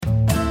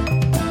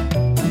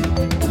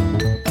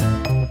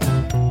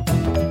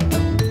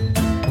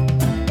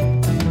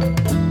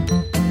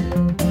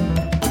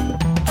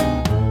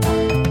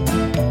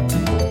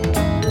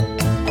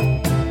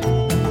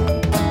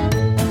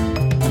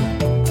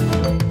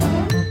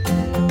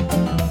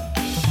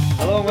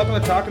welcome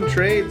to Talking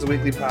Trades, a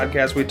weekly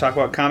podcast where we talk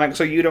about comics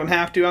so you don't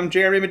have to. I'm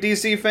Jeremy, I'm a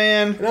DC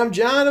fan. And I'm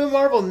John, I'm a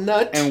Marvel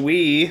nut. And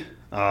we...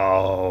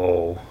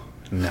 Oh,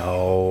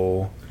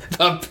 no.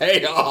 The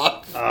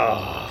payoff.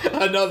 Oh.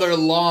 Another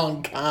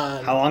long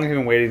con. How long have you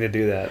been waiting to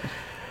do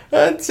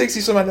that? 60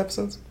 some odd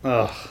episodes.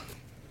 Oh,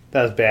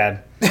 that was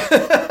bad.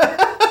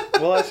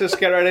 Well, let's just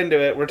get right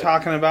into it. We're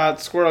talking about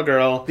Squirrel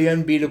Girl. The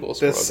unbeatable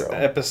Squirrel This Girl.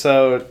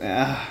 episode...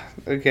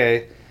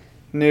 okay.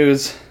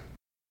 News.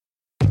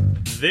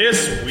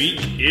 This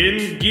Week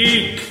in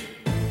Geek.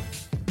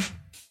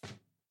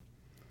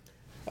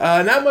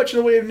 Not much in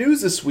the way of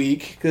news this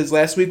week, because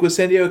last week was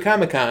San Diego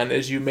Comic-Con,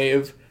 as you may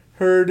have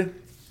heard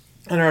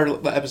on our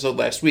episode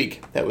last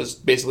week. That was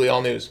basically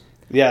all news.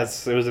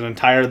 Yes, it was an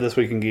entire This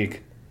Week in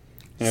Geek.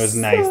 And it was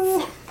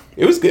nice.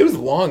 It was good. It was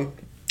long.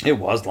 It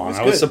was long. It was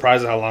I was good.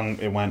 surprised at how long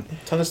it went. A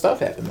ton of stuff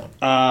happened,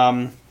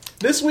 though.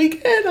 This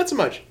week, not so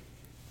much.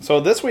 So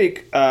this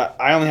week,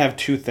 I only have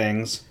two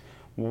things.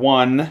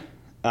 One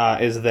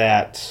is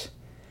that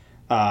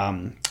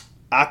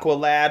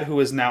Aqualad, who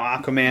is now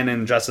Aquaman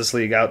in Justice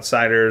League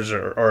Outsiders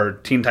or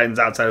Teen Titans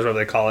Outsiders, whatever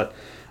they call it,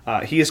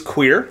 he is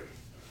queer.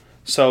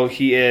 So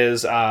he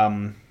is...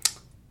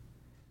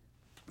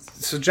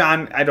 So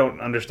John, I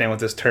don't understand what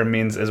this term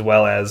means as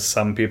well as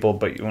some people,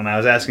 but when I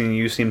was asking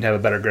you seem to have a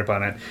better grip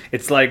on it.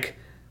 It's like...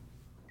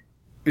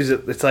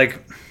 It's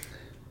like...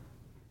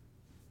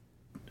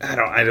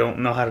 I don't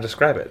know how to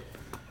describe it.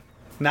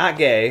 Not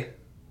gay,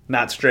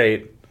 not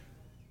straight,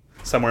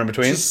 somewhere in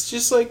between.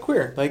 Just like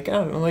queer. Like, I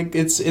don't know, like,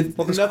 it's Well,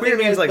 because nothing queer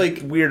means that,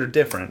 like weird or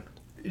different.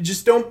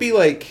 Just don't be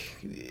like...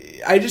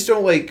 I just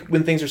don't like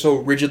when things are so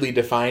rigidly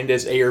defined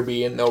as A or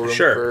B and no room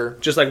for...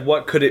 Just like,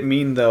 what could it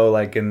mean, though,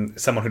 like in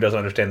someone who doesn't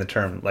understand the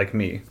term, like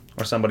me,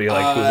 or somebody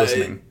like who's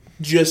listening?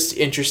 Just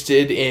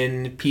interested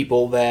in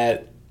people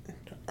that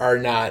are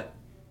not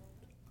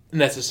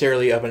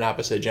necessarily of an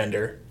opposite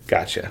gender.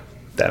 Gotcha.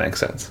 That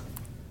makes sense.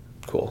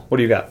 Cool. What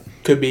do you got?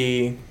 Could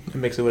be a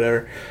mix of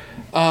whatever.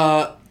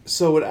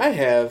 So what I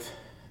have...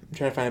 I'm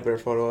trying to find a better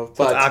photo of,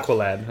 but... It's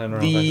Aqualad. I don't know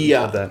if I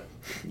said that.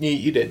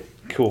 You did.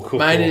 Cool.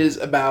 Mine is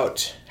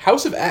about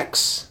House of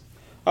X.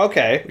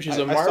 Okay. Which is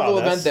a Marvel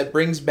event that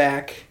brings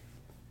back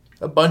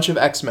a bunch of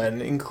X-Men,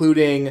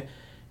 including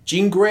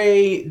Jean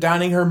Grey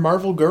donning her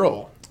Marvel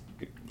Girl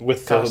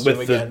with costume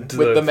the again,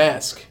 with the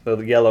mask. The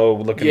yellow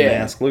looking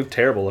mask. Looked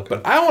terrible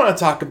looking. But I want to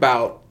talk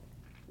about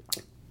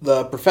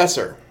the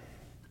Professor.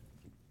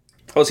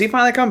 Oh, is he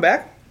finally come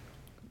back?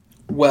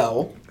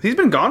 Well, He's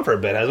been gone for a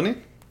bit, hasn't he?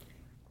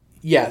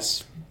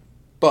 yes.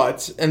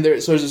 But, and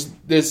there's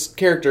this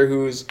character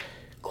who's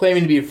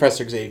claiming to be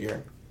Professor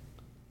Xavier.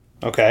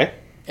 Okay.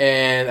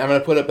 And I'm going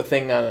to put up a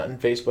thing on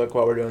Facebook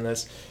while we're doing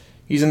this.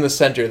 He's in the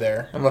center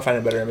there. I'm going to find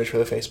a better image for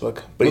the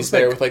Facebook. But he's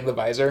there with, like, the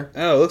visor.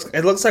 Oh,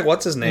 it looks like,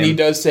 what's his name? And he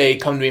does say,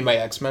 "Come to me, my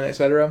X-Men,"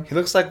 etc. He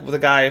looks like the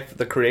guy,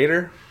 the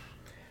creator.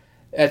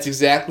 That's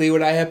exactly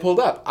what I have pulled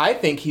up. I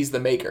think he's the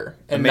Maker,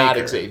 and not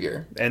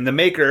Xavier. And the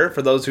Maker,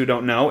 for those who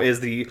don't know,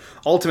 is the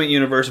Ultimate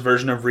Universe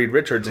version of Reed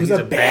Richards. And he's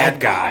a bad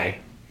guy.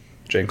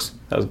 Jinx.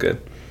 That was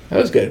good. That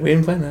was good. We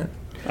didn't plan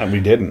that. We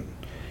didn't.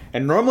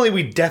 And normally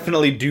we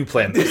definitely do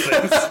plan these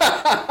things.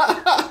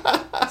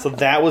 So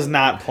that was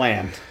not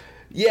planned.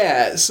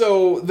 Yeah,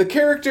 so the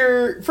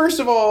character, first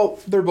of all,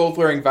 they're both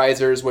wearing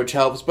visors, which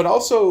helps, but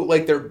also,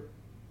 like, their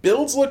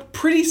builds look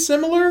pretty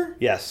similar.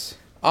 Yes.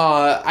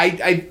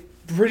 I'm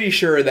pretty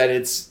sure that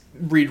it's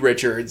Reed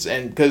Richards,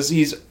 and because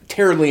he's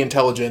terribly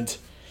intelligent,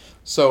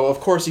 so of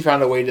course he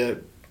found a way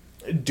to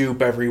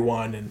dupe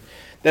everyone, and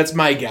that's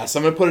my guess.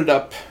 I'm going to put it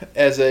up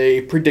as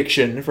a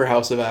prediction for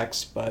House of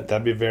X, but...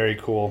 That'd be very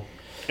cool.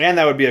 And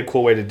that would be a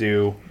cool way to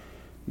do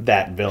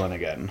that villain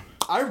again.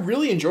 I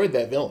really enjoyed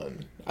that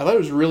villain. I thought it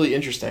was really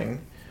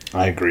interesting.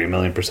 I agree,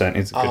 1,000,000%.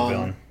 He's a good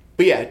villain.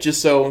 But yeah,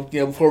 just so,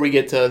 before we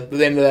get to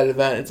the end of that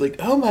event, it's like,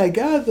 oh my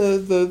god,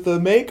 the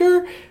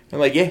Maker? I'm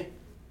like, yeah.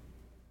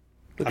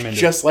 Looks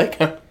just like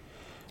him.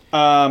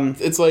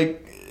 It's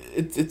like...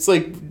 It's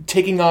like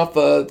taking off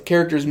a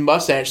character's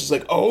mustache. It's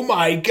like, oh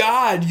my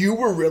god, you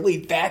were really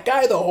that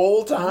guy the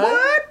whole time?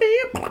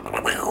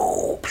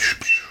 What?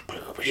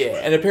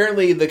 Yeah, and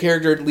apparently the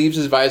character leaves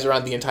his visor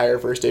on the entire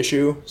first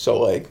issue.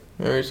 So, like,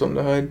 there's something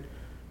to hide.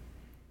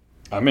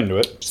 I'm into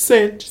it. Just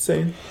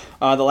saying.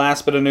 The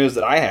last bit of news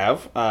that I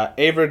have,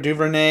 Ava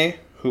DuVernay,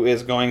 who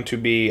is going to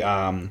be,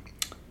 I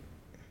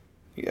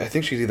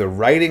think she's either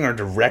writing or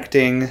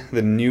directing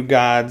the New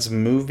Gods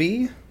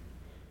movie.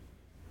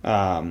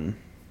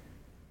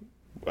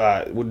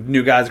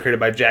 New Gods created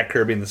by Jack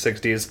Kirby in the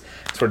 60s.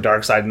 That's where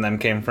Darkseid and them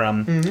came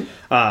from.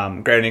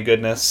 Mm-hmm. Granny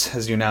Goodness,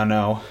 as you now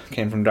know,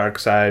 came from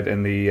Darkseid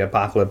and the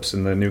Apocalypse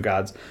and the New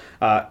Gods.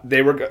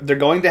 They're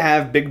going to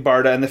have Big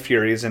Barda and the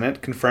Furies in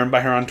it, confirmed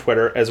by her on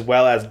Twitter, as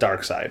well as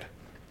Darkseid.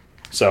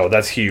 So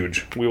that's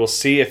huge. We will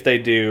see if they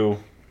do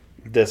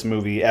this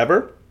movie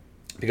ever,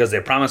 because they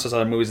promised us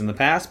other movies in the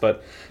past,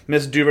 but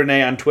Miss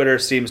DuVernay on Twitter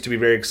seems to be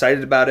very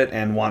excited about it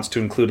and wants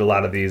to include a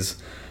lot of these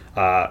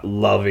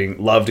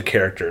loved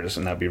characters,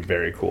 and that'd be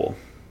very cool.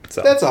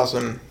 So that's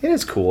awesome. It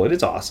is cool. It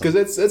is awesome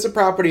because it's a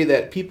property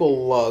that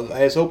people love.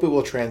 I just hope it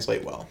will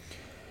translate well.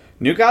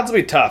 New Gods will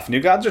be tough. New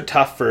Gods are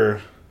tough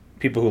for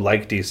people who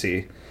like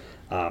DC.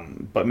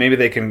 But maybe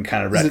they can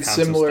kind of retcon some stuff. Is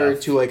it similar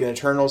to like an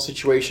Eternal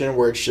situation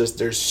where it's just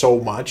there's so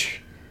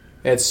much,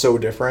 and it's so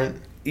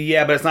different?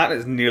 Yeah, but it's not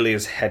as nearly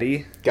as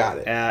heady. Got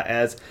it.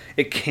 As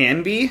it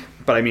can be,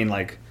 but I mean,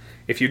 like,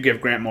 if you give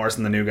Grant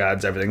Morrison the New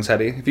Gods, everything's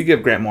heady. If you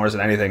give Grant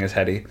Morrison anything, it's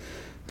heady.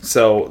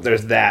 So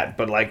there's that,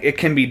 but like it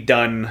can be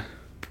done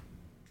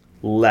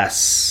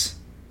less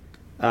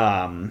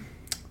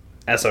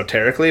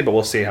esoterically, but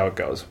we'll see how it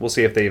goes. We'll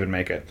see if they even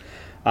make it.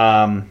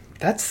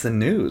 That's the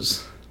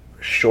news.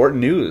 Short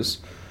news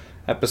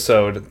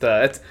episode.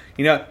 That's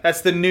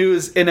the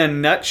news in a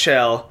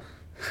nutshell.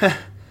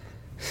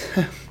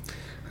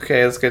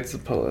 Okay, let's get to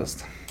the pull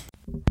list.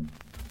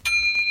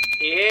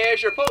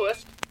 Here's your pull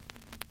list.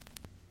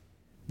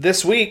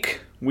 This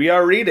week, we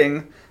are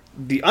reading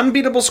The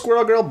Unbeatable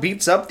Squirrel Girl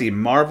Beats Up the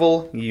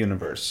Marvel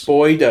Universe.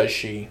 Boy, does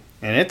she.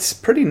 And it's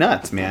pretty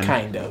nuts, man.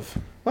 Kind of.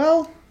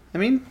 Well, I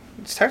mean,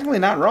 it's technically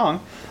not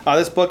wrong.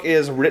 This book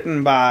is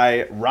written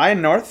by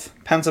Ryan North,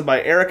 penciled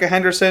by Erica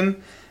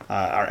Henderson.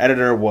 Our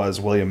editor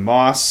was William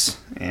Moss,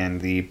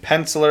 and the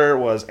penciler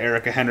was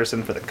Erica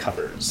Henderson for the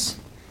covers.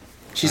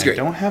 She's great.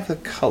 I don't have the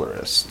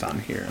colorist on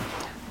here,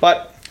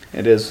 but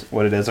it is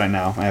what it is right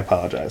now. I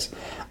apologize.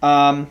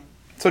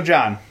 So,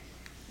 John.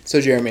 So,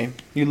 Jeremy.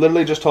 You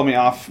literally just told me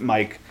off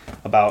mic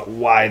about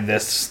why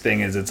this thing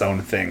is its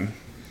own thing.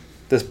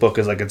 This book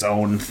is like its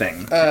own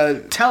thing.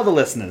 Tell the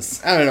listeners.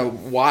 I don't know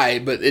why,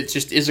 but it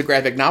just is a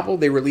graphic novel.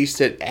 They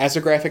released it as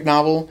a graphic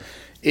novel.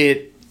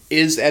 It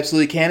is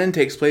absolutely canon,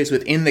 takes place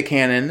within the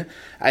canon.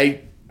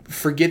 I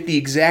forget the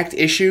exact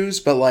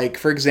issues, but like,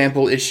 for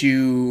example,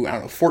 issue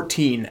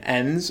 14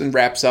 ends and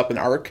wraps up an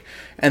arc,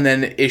 and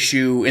then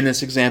issue, in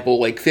this example,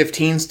 like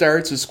 15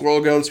 starts with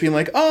Squirrel Girl just being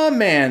like, oh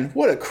man,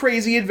 what a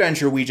crazy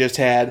adventure we just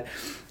had.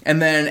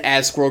 And then,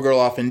 as Squirrel Girl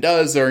often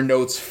does, there are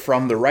notes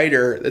from the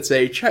writer that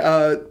say,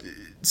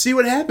 see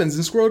what happens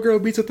in Squirrel Girl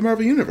Beats Up the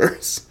Marvel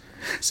Universe.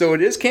 So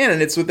it is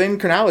canon, it's within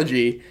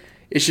chronology.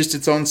 It's just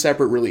its own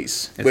separate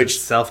release. It's a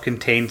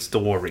self-contained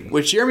story.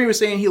 Which Jeremy was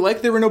saying he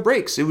liked. There were no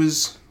breaks. It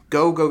was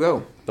go, go,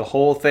 go. The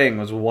whole thing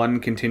was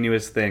one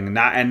continuous thing.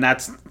 And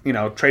that's,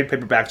 trade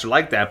paperbacks are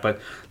like that, but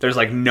there's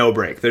like no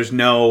break. There's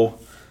no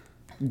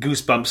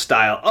Goosebumps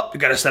style. Oh, we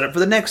got to set up for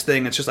the next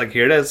thing. It's just like,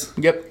 here it is.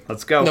 Yep.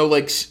 Let's go. No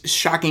like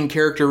shocking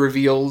character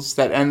reveals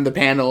that end the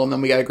panel, and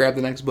then we got to grab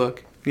the next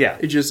book. Yeah.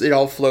 It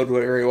all flowed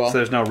very well. So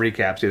there's no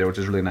recaps either, which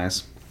is really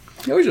nice.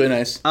 It was really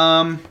nice.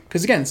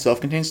 Because again,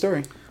 self-contained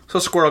story. So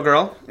Squirrel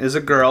Girl is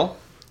a girl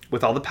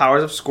with all the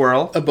powers of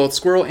squirrel. Of both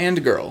squirrel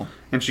and girl.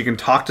 And she can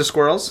talk to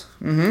squirrels.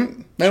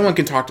 Mm-hmm. No one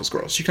can talk to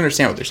squirrels. She can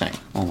understand what they're saying.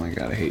 Oh my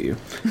god, I hate you.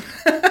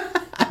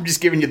 I'm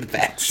just giving you the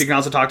facts. She can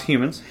also talk to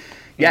humans.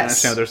 Yes.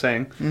 Understand what they're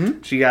saying.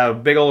 Mm-hmm. She got a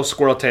big old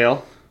squirrel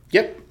tail.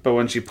 Yep. But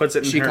when she puts it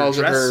in her dress... She calls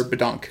it her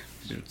badonk.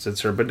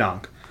 It's her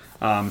badonk.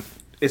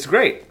 It's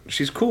great.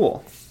 She's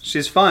cool.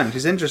 She's fun.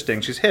 She's interesting.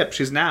 She's hip.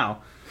 She's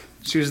now.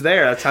 She was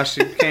there. That's how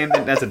she came.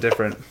 That's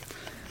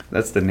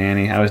the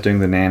nanny. I was doing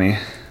the nanny.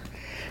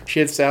 She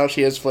had style.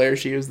 She has flair.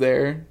 She was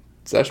there.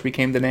 So she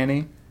became the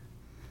nanny.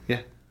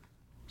 Yeah.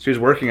 She was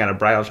working at a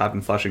bridal shop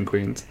in Flushing,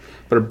 Queens.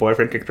 But her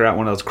boyfriend kicked her out in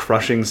one of those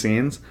crushing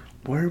scenes.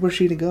 Where was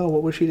she to go?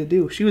 What was she to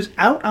do? She was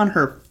out on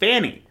her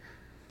fanny.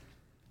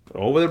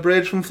 Over the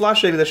bridge from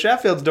Flushing to the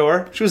Sheffield's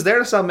door. She was there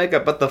to sell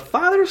makeup, but the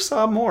father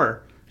saw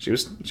more. She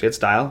had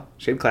style.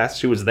 She had class.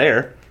 She was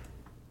there.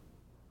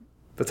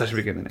 That's how she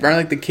became the nanny. Aren't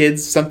like the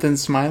kids something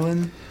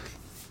smiling?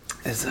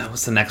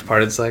 What's the next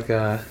part? It's like,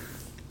 the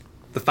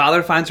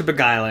father finds her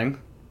beguiling.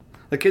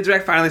 The kids are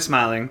finally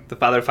smiling. The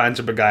father finds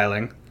her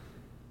beguiling.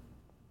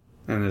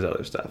 And there's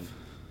other stuff.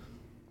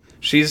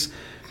 She's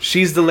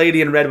the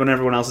lady in red when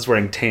everyone else is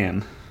wearing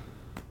tan.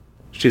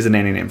 She's a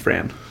nanny named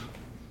Fran.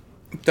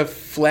 The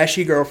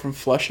flashy girl from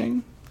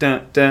Flushing?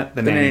 The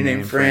nanny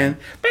named Fran.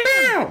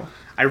 Bow!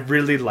 I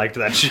really liked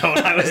that show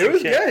when I was It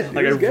was a kid. good.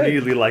 Like, I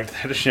really liked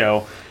that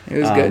show. It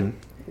was good.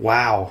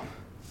 Wow.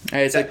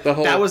 It's like the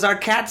whole... That was our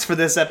cats for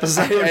this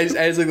episode. I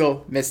was like,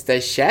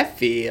 Mr.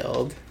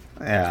 Sheffield.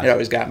 Yeah. It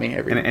always got me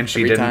every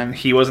time.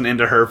 He wasn't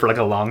into her for like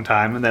a long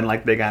time, and then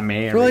like they got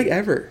married. For like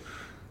ever.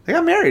 They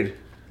got married.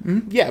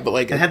 Mm-hmm. Yeah, but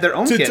like... And had their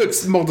own kids. It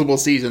took multiple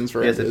seasons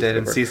for it. Yes, it did,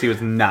 and Cece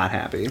was not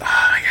happy. Oh my god,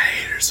 I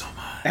hate her so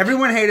much.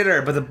 Everyone hated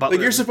her, but the butler...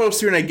 Like, you're supposed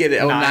to, and I get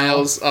it.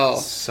 Niles. Oh,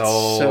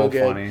 so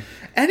good. Funny.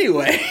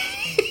 Anyway.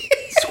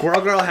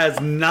 Squirrel Girl has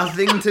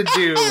nothing to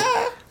do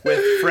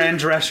with Fran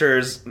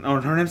Drescher's... Oh,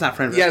 her name's not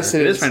Fran Drescher. Yes,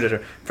 it is. Fran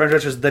Drescher. Fran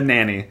Drescher's The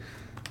Nanny.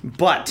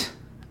 But,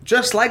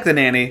 just like The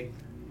Nanny,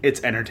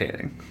 it's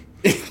entertaining.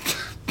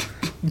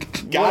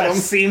 Got him.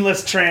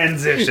 Seamless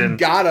transition.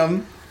 Got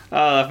him.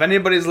 If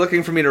anybody's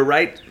looking for me to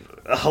write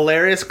a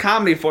hilarious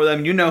comedy for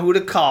them, you know who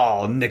to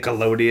call.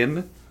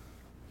 Nickelodeon.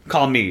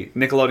 Call me.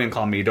 Nickelodeon,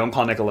 call me. Don't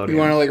call Nickelodeon. You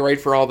want to, like,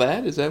 write for All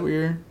That? Is that what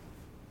you're...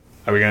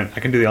 Are we gonna... I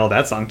can do the All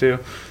That song, too.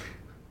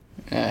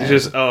 It's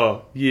just,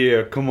 oh,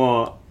 yeah, come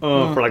on.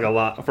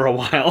 For a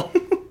while.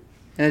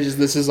 And it's just,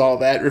 this is all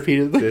that,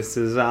 repeatedly. This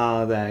is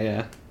all that,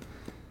 yeah.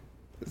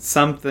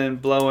 Something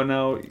blowing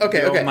out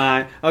Okay.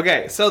 mind.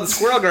 Okay, so the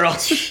Squirrel Girl.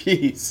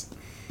 Jeez.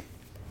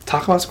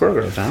 Talk about Squirrel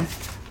Girl, John.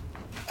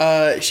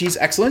 She's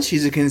excellent.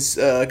 She's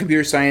a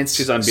computer science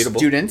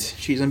student.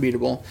 She's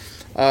unbeatable.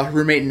 Her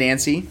roommate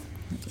Nancy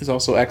is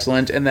also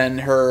excellent. And then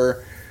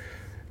her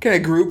kind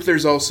of group,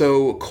 there's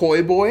also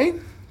Koi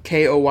Boy,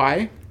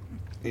 Koi.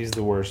 He's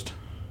the worst.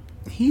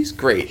 He's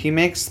great. He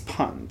makes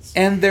puns.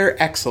 And they're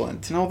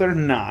excellent. No, they're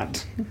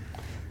not.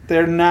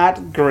 They're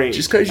not great.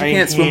 Just because you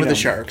can't swim with the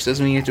sharks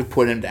doesn't mean you have to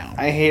put him down.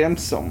 I hate him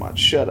so much.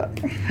 Shut up.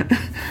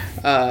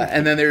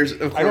 And then there's, of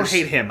course... I don't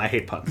hate him. I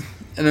hate puns.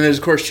 And then there's,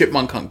 of course,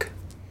 Chipmunk Hunk.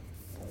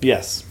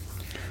 Yes.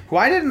 Who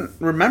I didn't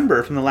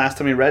remember from the last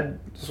time we read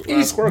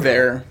He's Squirrel.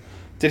 there.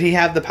 Did he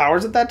have the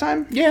powers at that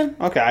time? Yeah.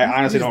 Okay, I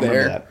honestly don't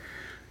remember that.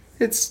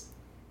 It's...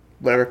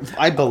 whatever.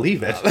 I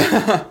believe it.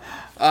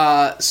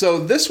 So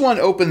this one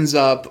opens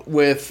up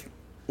with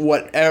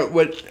what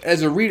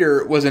as a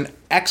reader was an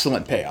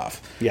excellent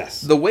payoff. Yes.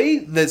 The way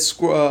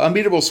that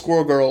Unbeatable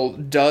Squirrel Girl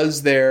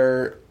does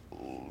their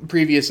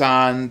previous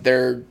on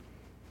their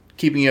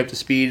keeping you up to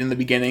speed in the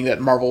beginning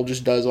that Marvel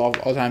just does all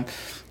the time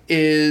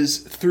is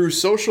through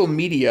social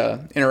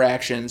media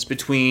interactions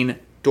between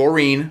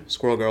Doreen,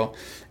 Squirrel Girl,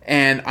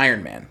 and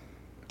Iron Man.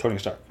 Tony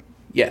Stark.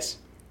 Yes.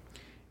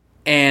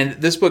 And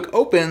this book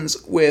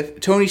opens with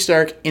Tony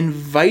Stark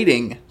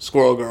inviting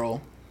Squirrel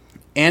Girl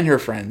and her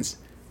friends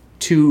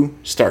to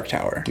Stark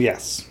Tower.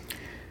 Yes.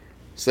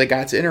 So they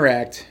got to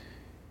interact,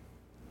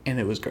 and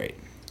it was great.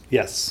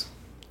 Yes.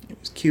 It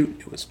was cute.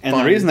 It was fun.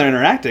 And the reason they're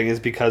interacting is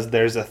because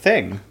there's a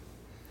thing.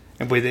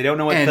 And they don't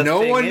know what the thing is.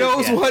 And no one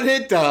knows what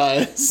it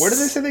does. Where did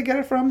they say they get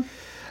it from?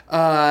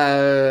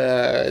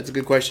 It's a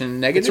good question.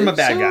 Negative? It's from a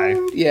bad guy.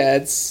 Yeah,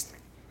 it's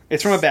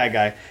from a bad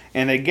guy.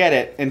 And they get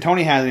it. And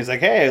Tony has it. He's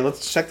like, hey,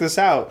 let's check this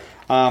out.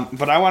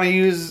 But I want to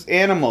use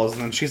animals.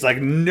 And she's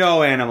like,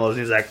 no animals.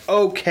 And he's like,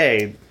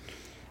 okay,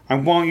 I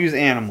won't use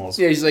animals.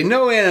 Yeah, she's like,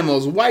 no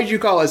animals. Why'd you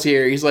call us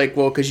here? He's like,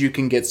 well, because you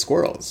can get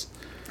squirrels.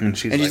 And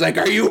she's like,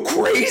 are you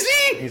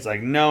crazy? He's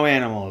like, no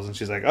animals. And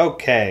she's like,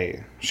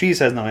 okay. She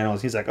says no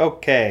animals. He's like,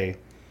 okay.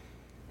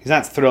 He's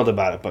not thrilled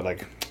about it, but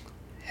like,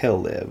 he'll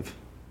live.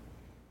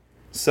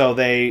 So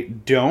they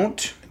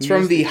don't. It's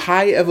from the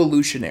High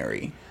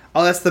Evolutionary.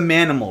 Oh, that's the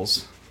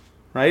Manimals,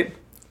 right?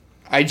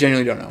 I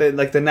genuinely don't know.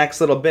 Like the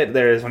next little bit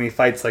there is when he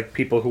fights like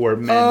people who are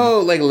men. Oh,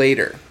 like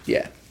later.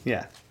 Yeah.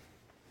 Yeah.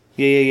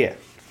 Yeah,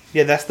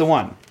 that's the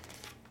one.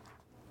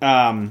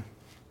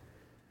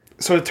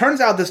 So it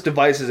turns out this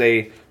device is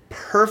a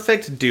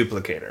perfect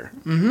duplicator.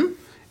 Mm-hmm.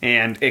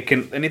 And it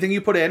can, anything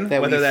you put in,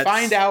 whether that's...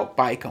 find out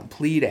by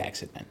complete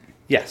accident.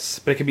 Yes,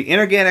 but it can be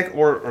inorganic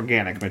or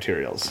organic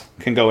materials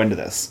can go into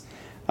this.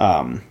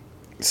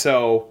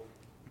 So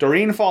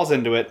Doreen falls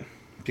into it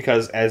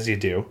because, as you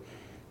do,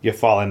 you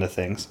fall into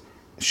things.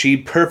 She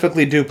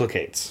perfectly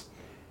duplicates.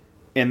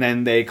 And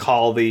then they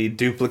call the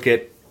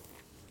duplicate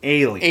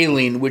Aileen.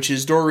 Aileen, which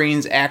is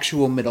Doreen's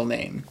actual middle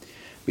name.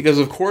 Because,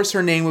 of course,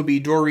 her name would be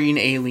Doreen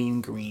Aileen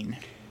Green.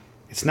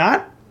 It's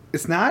not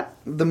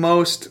the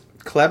most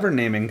clever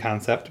naming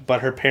concept,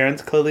 but her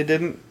parents clearly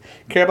didn't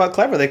care about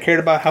clever. They cared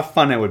about how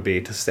fun it would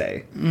be to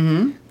say.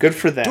 Mm-hmm. Good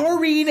for them.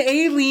 Doreen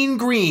Aileen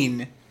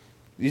Green.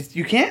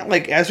 You can't,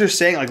 like, as you're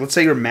saying, like, let's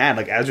say you're mad,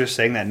 like, as you're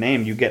saying that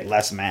name, you get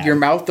less mad. Your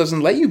mouth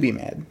doesn't let you be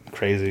mad.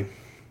 Crazy.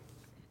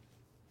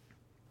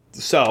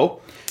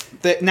 So,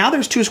 now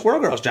there's two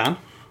Squirrel Girls, John.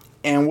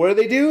 And what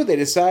do? They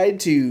decide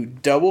to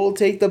double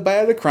take the bite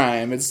of the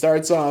crime. It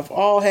starts off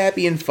all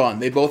happy and fun.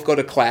 They both go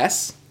to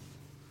class.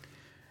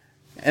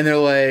 And they're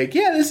like,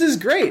 yeah, this is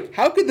great.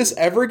 How could this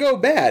ever go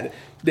bad?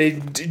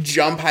 They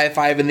jump high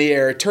five in the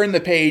air, turn the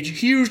page,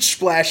 huge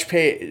splash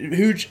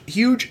page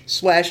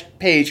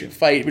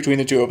fight between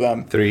the two of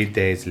them. 3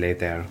 days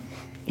later.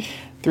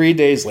 3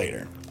 days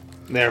later.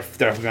 They're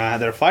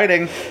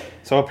fighting.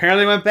 So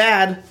apparently it went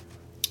bad.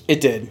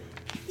 It did.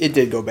 It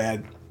did go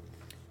bad.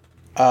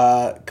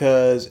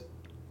 Because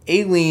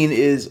Aileen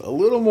is a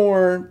little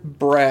more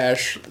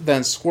brash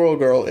than Squirrel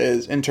Girl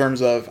is in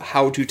terms of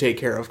how to take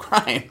care of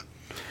crime.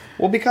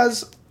 Well,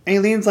 because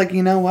Aileen's like,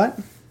 you know what?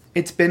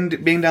 It's been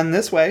being done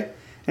this way,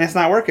 and it's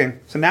not working.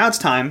 So now it's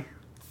time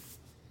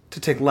to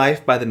take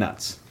life by the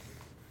nuts.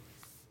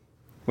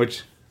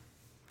 Which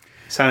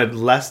sounded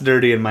less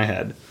dirty in my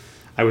head.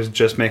 I was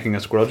just making a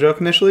squirrel joke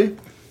initially,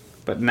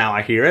 but now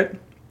I hear it.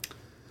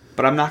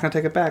 But I'm not going to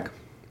take it back.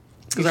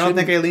 Because I don't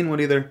think Aileen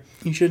would either.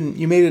 You shouldn't.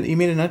 You made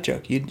a nut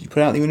joke. You put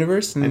it out in the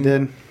universe, and I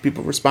did.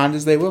 People respond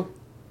as they will.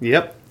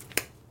 Yep.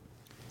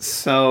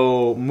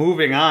 So,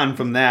 moving on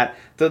from that,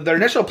 their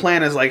initial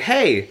plan is like,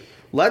 hey,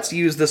 let's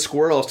use the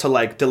squirrels to,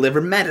 like, deliver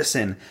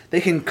medicine.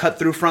 They can cut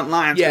through front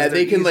lines. Yeah,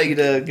 they can, like,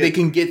 they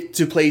can get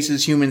to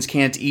places humans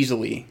can't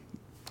easily.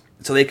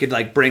 So they could,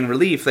 like, bring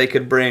relief. They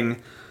could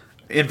bring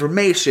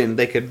information.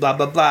 They could blah,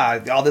 blah, blah,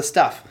 all this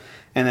stuff.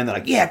 And then they're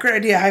like, yeah, great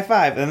idea, high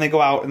five. And then they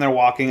go out and they're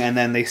walking, and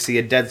then they see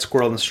a dead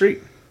squirrel in the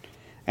street.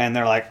 And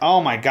they're like,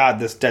 oh my god,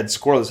 this dead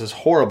squirrel, this is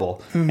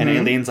horrible. Mm-hmm. And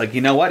Aileen's like,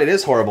 you know what, it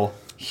is horrible.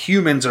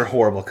 Humans are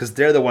horrible, because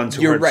they're the ones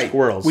who hurt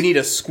squirrels. We need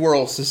a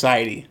squirrel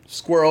society.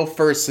 Squirrel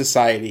first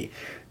society.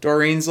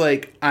 Doreen's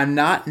like, I'm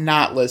not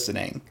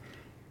listening.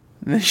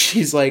 And then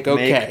she's like,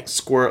 okay.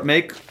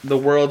 Make the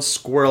world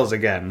squirrels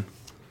again.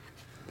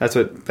 That's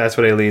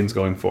what Aileen's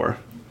going for.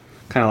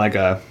 Kind of like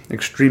a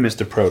extremist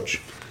approach.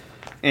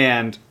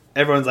 And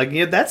everyone's like,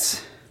 yeah,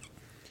 that's...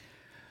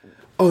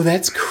 Oh,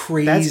 that's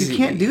crazy. You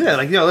can't do that.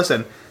 Like,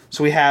 listen.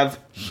 So we have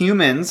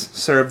humans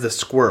serve the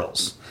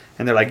squirrels.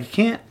 And they're like,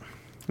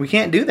 we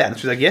can't do that. And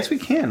she's like, yes, we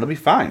can. It'll be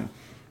fine.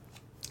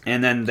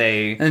 And then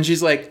And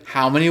she's like,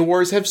 how many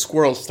wars have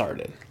squirrels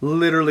started?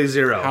 Literally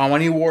 0. How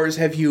many wars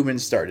have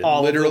humans started?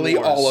 Literally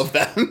all of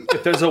them.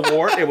 If there's a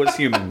war, it was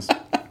humans.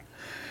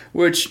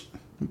 Which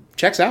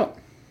checks out.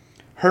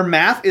 Her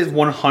math is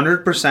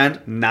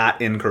 100%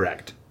 not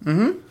incorrect.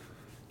 Mm-hmm.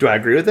 Do I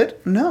agree with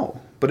it? No.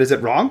 But is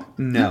it wrong?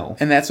 No.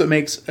 And that's what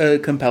makes a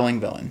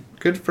compelling villain.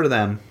 Good for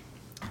them.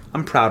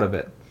 I'm proud of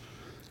it.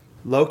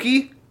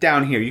 Loki,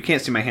 down here. You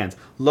can't see my hands.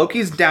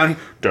 Loki's down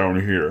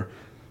here.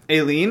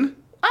 Aileen,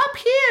 up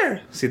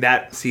here. See,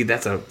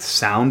 that's a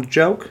sound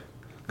joke.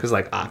 Because,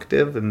 like,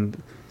 octave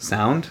and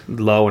sound,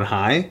 low and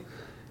high.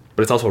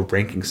 But it's also a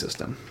ranking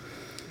system.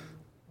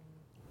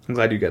 I'm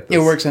glad you get this.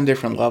 It works on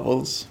different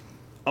levels.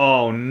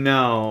 Oh,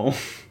 no.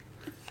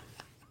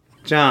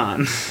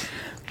 John.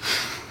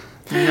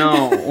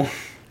 No.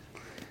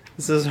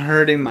 This is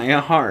hurting my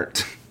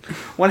heart.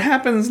 What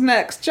happens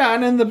next,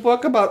 John, in the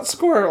book about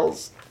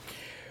squirrels?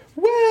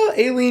 Well,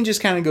 Aileen just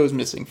kind of goes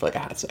missing for like a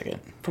hot second.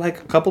 For like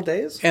a couple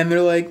days? And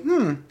they're like,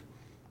 who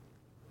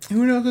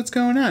knows what's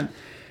going on?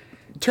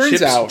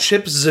 Turns out...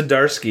 Chip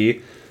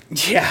Zdarsky...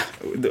 Yeah.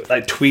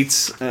 Like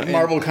tweets...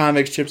 Marvel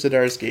Comics Chip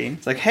Zdarsky.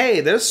 It's like, hey,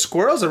 there's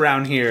squirrels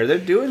around here. They're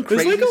doing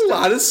crazy There's like a stuff.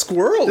 lot of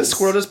squirrels. The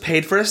squirrel just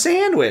paid for a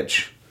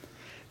sandwich.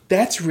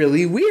 That's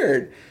really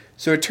weird.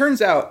 So it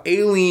turns out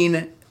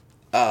Aileen...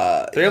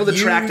 they're able to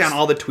track down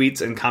all the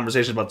tweets and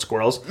conversations about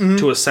squirrels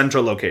to a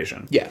central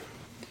location. Yeah.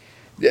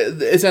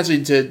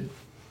 Essentially to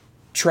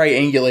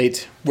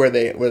triangulate where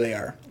they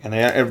are.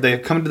 And they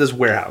come to this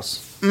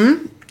warehouse.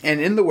 Mm-hmm. And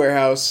in the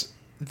warehouse...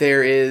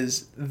 there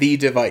is the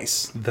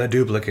device. The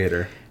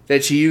duplicator.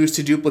 That she used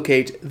to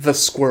duplicate the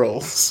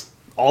squirrels.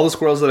 All the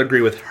squirrels that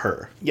agree with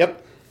her.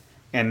 Yep.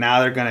 And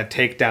now they're going to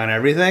take down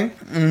everything.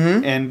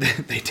 Mm-hmm. And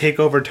they take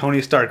over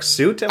Tony Stark's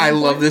suit. I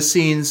love this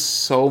scene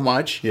so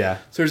much. Yeah.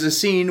 So there's a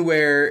scene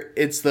where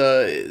it's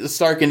the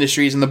Stark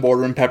Industries in the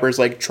boardroom. Pepper's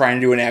like trying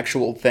to do an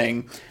actual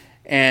thing.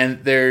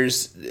 And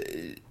there's,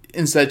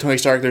 instead of Tony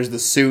Stark, there's the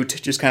suit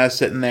just kind of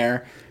sitting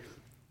there.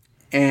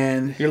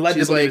 And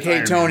she's like,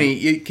 "Hey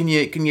Tony, can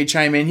you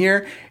chime in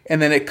here?"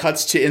 And then it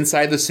cuts to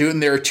inside the suit,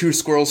 and there are 2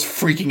 squirrels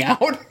freaking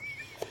out.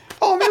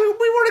 Oh man,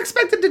 we weren't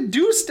expected to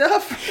do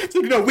stuff. It's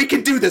like, no, we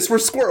can do this. We're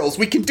squirrels.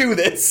 We can do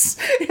this.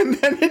 And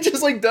then it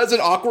just like does an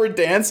awkward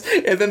dance,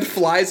 and then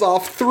flies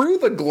off through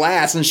the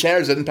glass and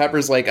shatters it. And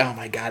Pepper's like, "Oh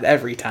my god!"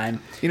 Every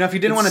time. If you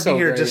didn't want to be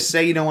here, just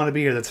say you don't want to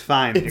be here. That's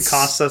fine. It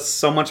costs us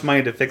so much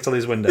money to fix all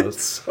these windows.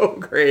 It's so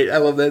great. I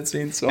love that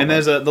scene so much. And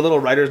there's the little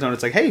writer's note.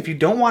 It's like, hey, if you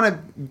don't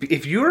want to,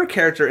 if your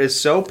character is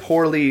so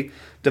poorly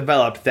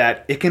developed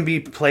that it can be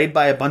played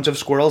by a bunch of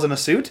squirrels in a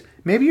suit,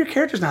 maybe your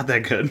character's not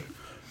that good.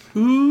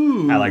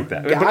 Ooh, I like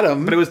that. Got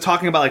him. But it was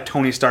talking about like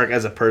Tony Stark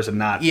as a person,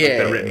 not like,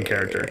 the written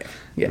character.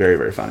 Yeah. Very,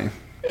 very funny.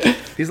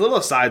 These little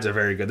asides are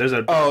very good. There's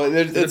a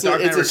it's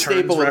a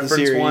staple of the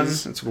series. One.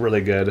 It's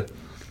really good.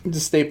 It's a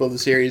staple of the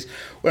series.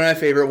 One of my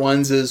favorite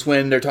ones is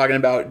when they're talking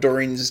about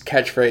Doreen's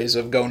catchphrase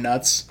of "Go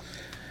nuts."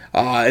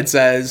 It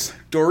says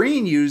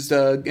Doreen used,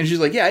 and she's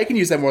like, "Yeah, I can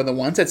use that more than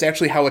once. That's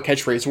actually how a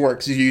catchphrase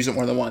works. You use it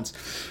more than once."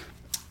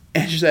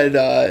 And she said,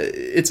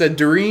 it said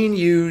Doreen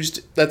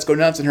used "Let's Go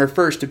Nuts" in her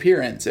first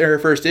appearance, or her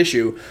first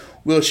issue.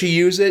 Will she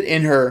use it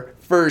in her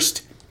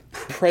first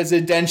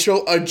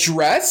presidential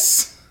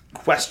address?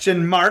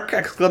 Question mark,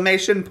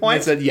 exclamation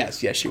point. I said, yes,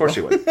 she will. Of course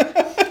she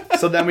would.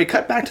 So then we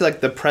cut back to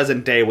like the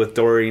present day with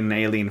Doreen and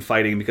Aileen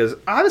fighting, because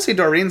obviously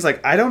Doreen's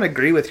like, I don't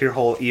agree with your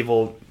whole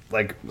evil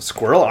like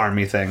squirrel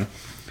army thing.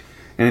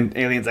 And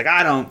Aileen's like,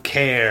 I don't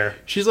care.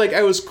 She's like,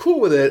 I was cool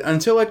with it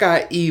until it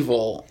got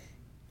evil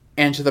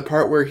and to the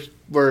part where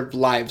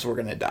lives were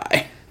going to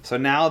die. So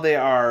now they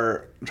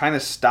are trying to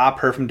stop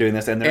her from doing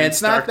this, and they're in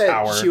Stark Tower. It's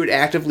not that she would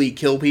actively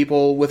kill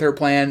people with her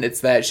plan.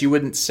 It's that she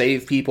wouldn't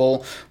save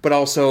people, but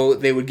also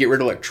they would get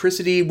rid of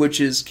electricity, which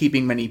is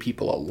keeping many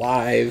people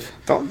alive.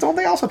 Don't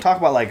they also talk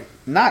about, like,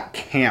 not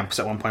camps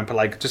at one point, but,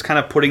 like, just kind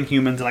of putting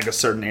humans in, like, a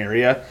certain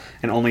area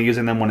and only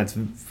using them when it's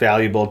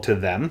valuable to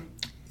them?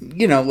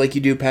 You know, like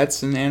you do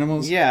pets and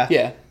animals? Yeah.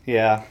 Yeah.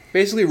 Yeah.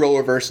 Basically, role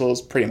reversal is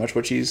pretty much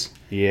what she's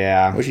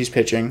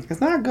pitching. It's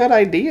not a good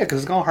idea because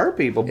it's going to hurt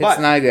people. But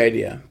it's not a good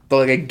idea. But,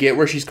 like, I get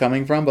where she's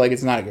coming from, but, like,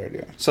 it's not a good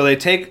idea. So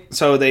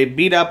they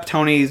beat up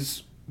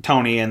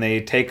Tony, and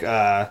they take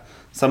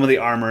some of the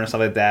armor and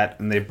stuff like that,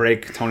 and they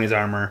break Tony's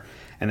armor.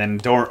 And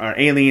then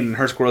Aileen and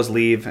her squirrels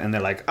leave, and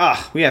they're like,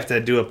 we have to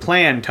do a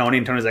plan, Tony.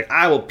 And Tony's like,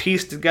 I will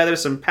piece together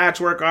some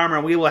patchwork armor,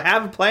 and we will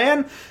have a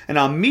plan, and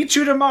I'll meet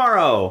you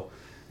tomorrow.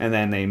 And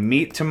then they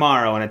meet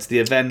tomorrow, and it's the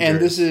Avengers. And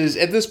this is,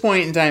 at this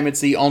point in time, it's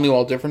the all new,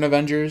 all different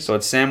Avengers. So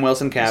it's Sam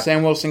Wilson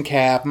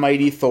Cap.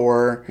 Mighty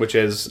Thor. Which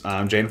is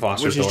Jane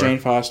Foster. Jane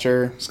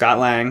Foster. Scott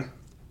Lang.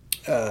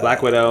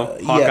 Black Widow.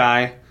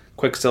 Hawkeye.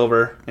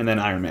 Quicksilver. And then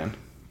Iron Man.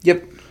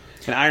 Yep.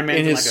 And Iron Man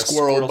in his like a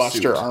Squirrel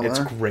Buster suit. armor. It's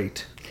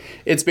great.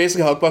 It's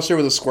basically Hulkbuster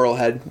with a squirrel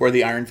head where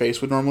the Iron Face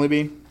would normally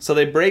be. So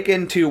they break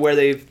into where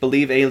they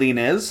believe Aileen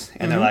is,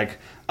 and they're like,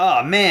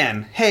 oh,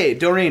 man, hey,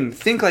 Doreen,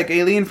 think like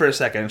Aileen for a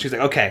second. And she's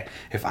like, okay,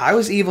 if I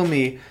was evil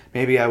me,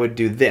 maybe I would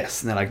do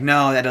this. And they're like,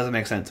 no, that doesn't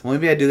make sense. Well,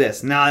 maybe I'd do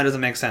this. No, that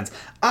doesn't make sense.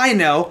 I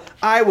know,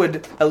 I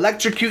would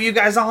electrocute you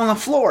guys all on the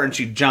floor. And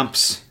she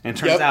jumps, and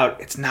turns out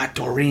it's not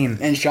Doreen.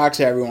 And shocks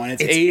everyone.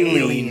 It's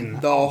Aileen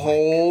the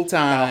whole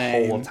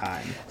time. The whole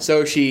time.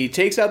 So she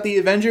takes out the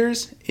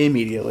Avengers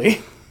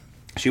immediately.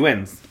 She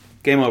wins.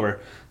 Game over.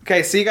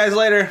 Okay, see you guys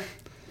later.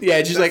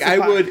 Yeah, she's like, I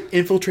would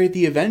infiltrate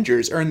the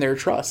Avengers, earn their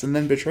trust, and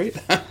then betray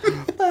them.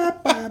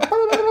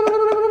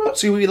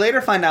 So we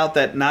later find out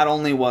that not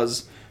only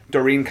was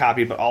Doreen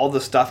copied, but all the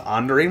stuff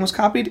on Doreen was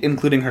copied,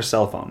 including her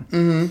cell phone.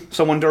 Mm-hmm.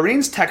 So when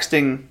Doreen's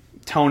texting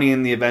Tony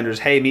and the Avengers,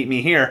 hey, meet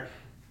me here,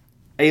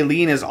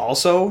 Aileen is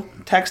also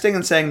texting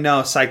and saying,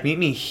 no, psych, meet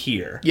me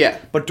here. Yeah.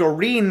 But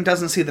Doreen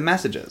doesn't see the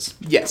messages.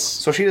 Yes.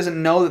 So she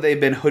doesn't know that they've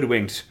been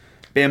hoodwinked,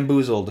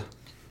 bamboozled,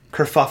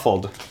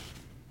 kerfuffled.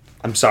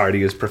 I'm sorry to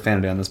use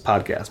profanity on this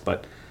podcast,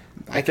 but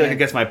I feel like it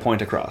gets my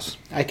point across.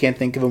 I can't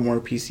think of a more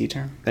PC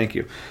term. Thank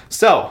you.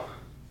 So,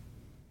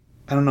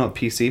 I don't know what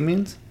PC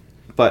means,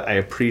 but I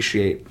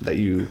appreciate that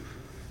you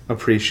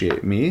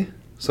appreciate me,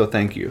 so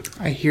thank you.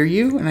 I hear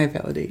you, and I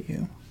validate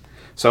you.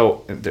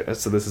 So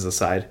this is a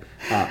side.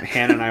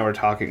 Hannah and I were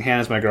talking.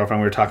 Hannah's my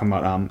girlfriend. We were talking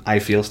about I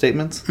feel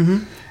statements,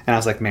 and I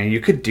was like, man,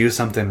 you could do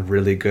something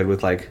really good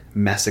with like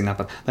messing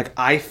up. Like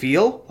I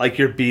feel like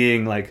you're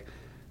being like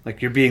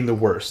you're being the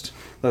worst.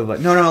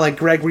 Like, no, like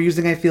Greg, we're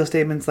using I feel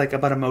statements like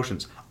about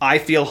emotions. I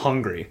feel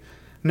hungry.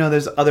 No,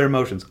 there's other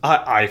emotions.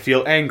 I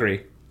feel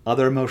angry.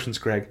 Other emotions,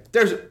 Greg.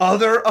 There's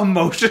other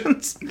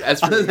emotions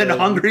other than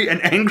hungry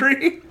and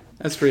angry.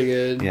 That's pretty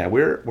good. Yeah,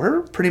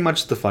 we're pretty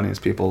much the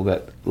funniest people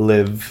that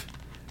live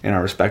in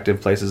our respective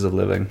places of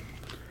living.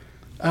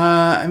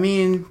 I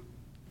mean,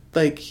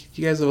 like,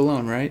 you guys live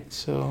alone, right?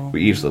 So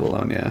we each live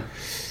alone, yeah.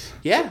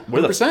 Yeah, 100%.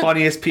 We're the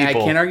funniest people. I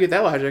can't argue with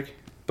that logic.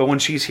 But when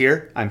she's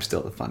here, I'm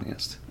still the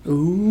funniest.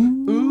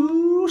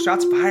 Ooh,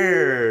 shots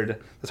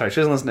fired. Sorry, she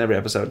doesn't listen to every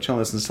episode. She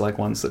only listens to like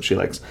ones that she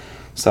likes.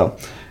 So,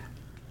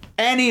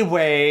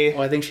 anyway.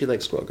 Oh, I think she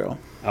likes Squirrel Girl.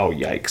 Oh,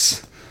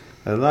 yikes.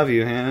 I love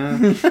you,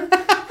 Hannah.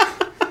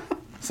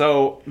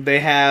 So,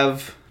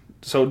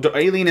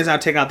 Aileen is now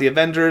taking out the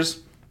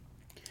Avengers.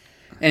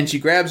 And she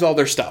grabs all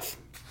their stuff.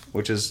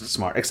 Which is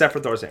smart, except for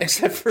Thor's hand.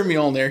 Except for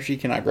Mjolnir, she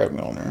cannot grab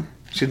Mjolnir.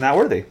 She's not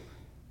worthy.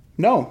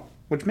 No.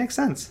 Which makes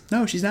sense.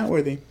 No, she's not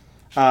worthy.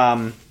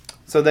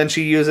 So then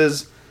she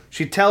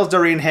tells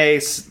Doreen, hey,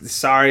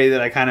 sorry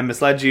that I kind of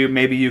misled you.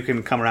 Maybe you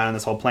can come around in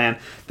this whole plan.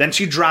 Then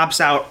she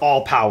drops out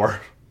all power.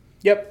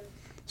 Yep.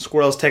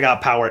 Squirrels take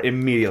out power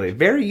immediately.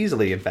 Very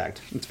easily, in fact.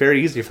 It's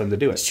very easy for them to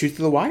do it. Shoot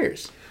through the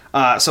wires.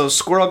 So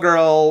Squirrel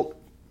Girl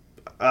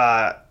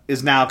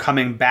is now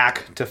coming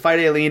back to fight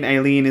Aileen.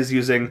 Aileen is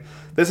using...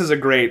 This is a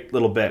great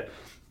little bit.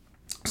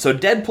 So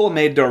Deadpool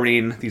made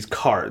Doreen these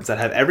cards that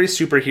have every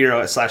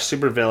superhero /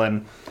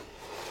 supervillain...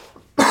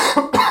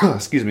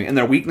 excuse me, and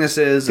their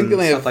weaknesses and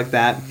stuff like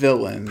that.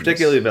 Villains.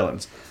 Particularly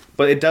villains.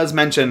 But it does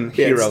mention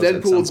heroes.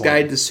 It's Deadpool's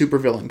Guide to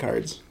Supervillain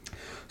Cards.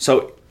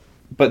 So,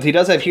 but he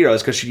does have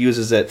heroes because she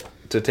uses it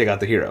to take out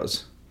the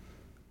heroes.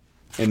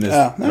 In this,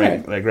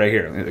 right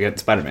here, against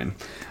Spider-Man.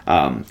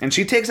 And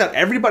she takes out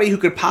everybody who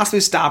could possibly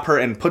stop her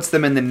and puts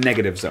them in the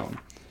negative zone.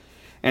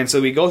 And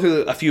so we go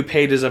through a few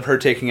pages of her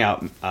taking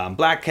out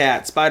Black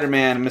Cat,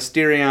 Spider-Man,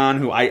 Mysterion,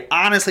 who I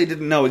honestly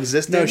didn't know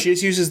existed. No, she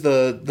just uses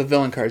the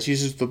villain cards. She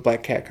uses the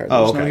Black Cat card.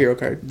 There's no hero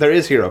card. There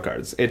is hero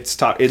cards.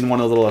 It's in one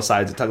of the little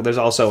asides. There's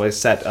also a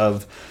set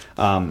of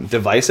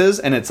devices,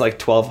 and it's like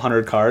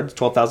 1,200 cards,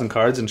 12,000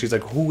 cards, and she's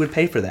like, who would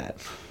pay for that?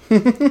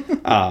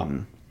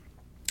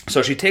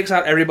 So she takes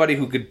out everybody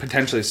who could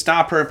potentially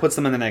stop her and puts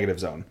them in the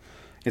negative zone.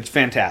 It's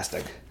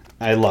fantastic.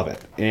 I love it.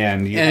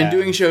 And in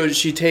doing shows,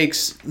 she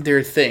takes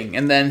their thing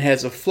and then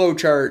has a flow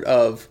chart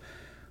of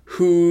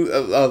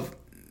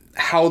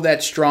how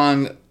that's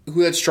strong,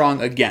 who that's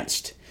strong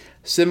against.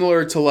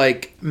 Similar to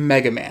like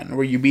Mega Man,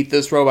 where you beat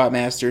this Robot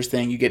Masters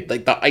thing, you get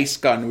like the ice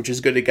gun, which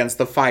is good against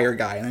the fire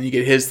guy, and then you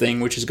get his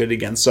thing, which is good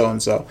against so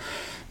and so.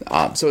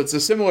 So it's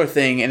a similar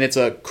thing, and it's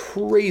a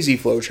crazy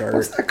flow chart.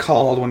 What's that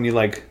called when you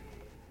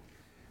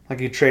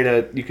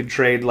you could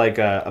trade like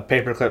a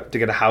paperclip to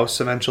get a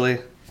house eventually?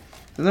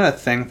 Isn't there a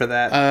thing for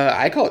that?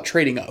 I call it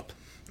trading up.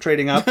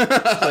 Trading up?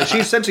 Like she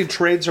essentially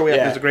trades her way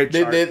up. There's a great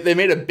chart. They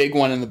made a big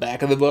one in the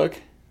back of the book.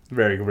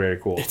 Very, very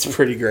cool. It's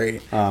pretty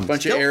great.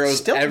 Bunch of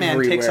arrows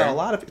everywhere.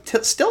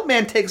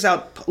 Stiltman takes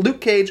out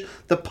Luke Cage,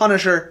 the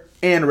Punisher,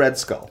 and Red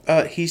Skull.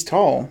 He's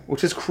tall.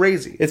 Which is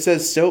crazy. It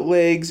says stilt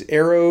legs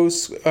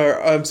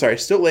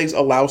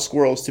allow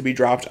squirrels to be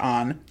dropped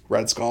on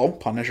Red Skull,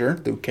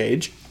 Punisher, Luke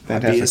Cage.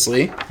 Fantastic.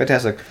 Obviously.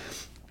 Fantastic.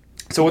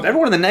 So with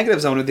everyone in the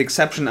negative zone, with the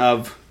exception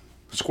of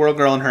Squirrel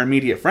Girl and her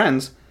immediate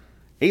friends,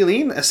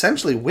 Aileen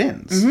essentially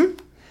wins. Mm-hmm.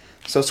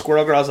 So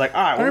Squirrel Girl's like,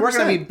 all right, well, we're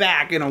going to be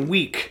back in a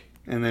week.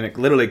 And then it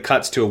literally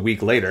cuts to a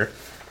week later.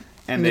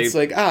 And it's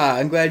like,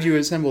 I'm glad you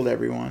assembled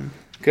everyone.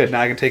 Good,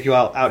 now I can take you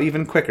out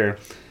even quicker.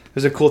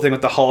 There's a cool thing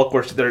with the Hulk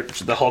where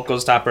the Hulk goes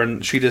to stop her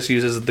and she just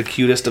uses the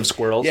cutest of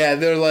squirrels. Yeah,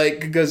 they're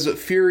like, because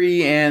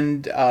Fury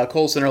and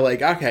Coulson are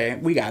like, okay,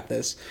 we got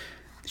this.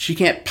 She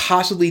can't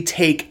possibly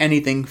take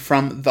anything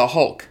from the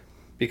Hulk.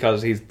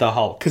 Because he's the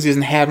Hulk. Because he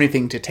doesn't have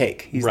anything to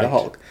take. He's the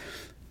Hulk.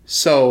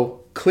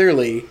 So,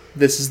 clearly,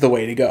 this is the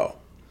way to go.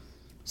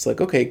 It's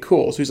like, okay,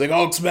 cool. So he's like,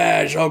 Hulk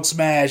smash, Hulk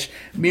smash.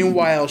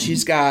 Meanwhile,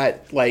 she's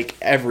got, like,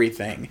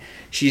 everything.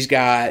 She's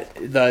got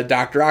the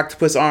Dr.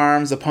 Octopus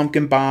arms, the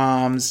pumpkin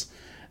bombs,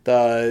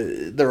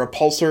 the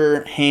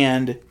repulsor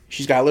hand.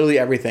 She's got literally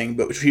everything.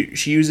 But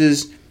she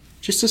uses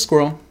just a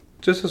squirrel.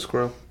 Just a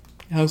squirrel.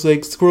 I was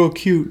like, squirrel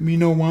cute, me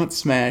no want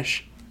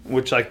smash.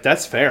 Which, like,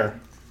 that's fair.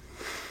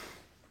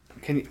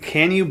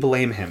 Can you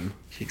blame him?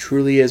 She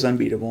truly is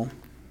unbeatable.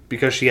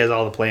 Because she has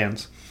all the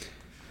plans.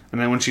 And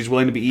then when she's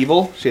willing to be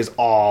evil, she has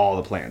all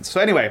the plans. So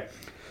anyway,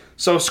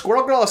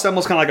 Squirrel Girl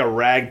assembles kind of like a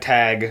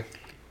ragtag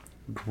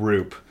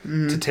group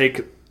to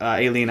take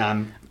Aileen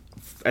on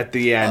at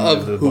the end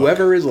of the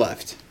whoever book. is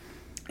left.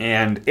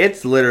 And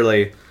it's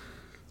literally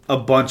a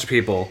bunch of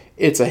people.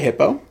 It's a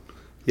hippo.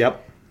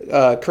 Yep.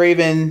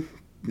 Craven,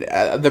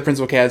 the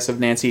principal cast of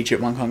Nancy,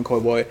 Chipmunk, Hunk,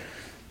 Koi Boy,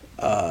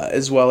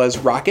 as well as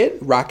Rocket.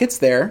 Rocket's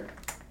there.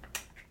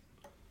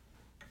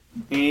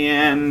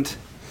 And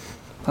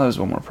there's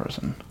one more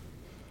person.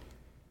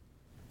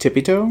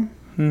 Tippy Toe?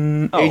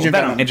 Agent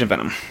Venom. Agent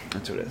Venom.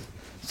 That's who it is.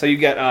 So you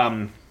get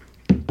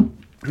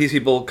these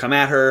people come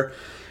at her,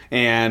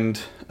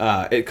 and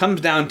it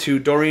comes down to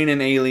Doreen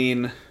and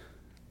Aileen,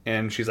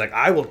 and she's like,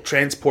 I will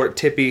transport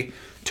Tippy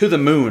to the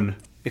moon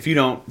if you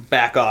don't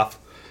back off.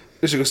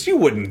 And she goes, you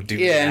wouldn't do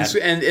that.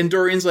 Yeah, and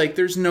Doreen's like,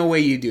 there's no way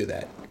you do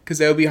that. Because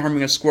that would be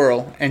harming a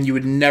squirrel, and you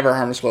would never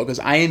harm a squirrel, because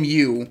I am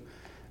you.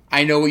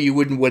 I know what you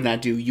would and would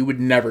not do. You would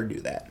never do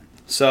that.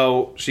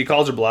 So she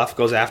calls her bluff,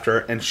 goes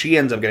after her, and she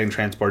ends up getting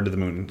transported to the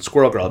moon.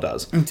 Squirrel Girl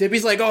does. And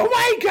Tippy's like, oh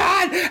my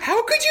god,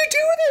 how could you do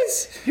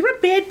this? You're a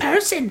bad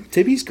person.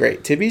 Tippy's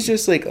great. Tippy's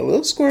just like a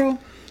little squirrel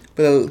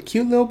with a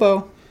cute little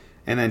bow.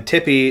 And then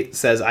Tippy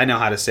says, I know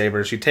how to save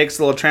her. She takes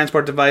the little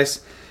transport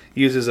device,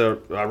 uses a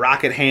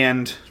rocket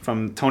hand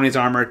from Tony's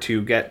armor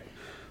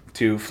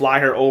to fly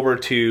her over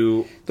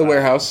to the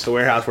warehouse. The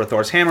warehouse where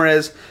Thor's hammer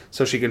is,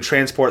 so she can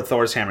transport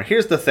Thor's hammer.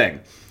 Here's the thing.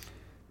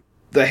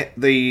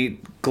 The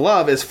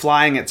glove is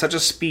flying at such a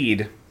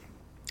speed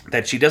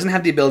that she doesn't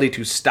have the ability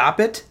to stop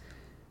it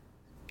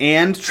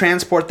and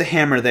transport the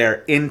hammer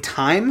there in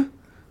time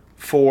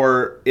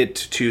for it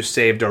to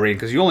save Doreen,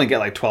 because you only get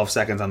like 12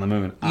 seconds on the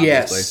moon,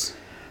 obviously. Yes.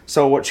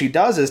 So what she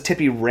does is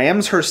Tippy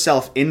rams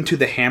herself into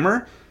the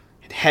hammer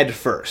head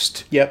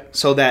first. Yep.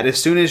 So that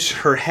as soon as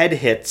her head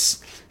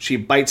hits, she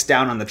bites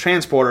down on the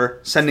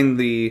transporter, sending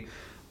the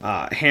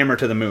hammer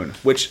to the moon,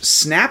 which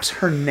snaps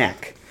her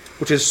neck,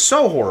 which is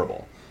so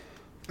horrible.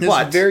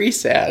 It's very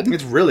sad.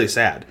 It's really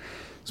sad.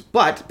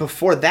 But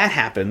before that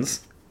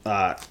happens,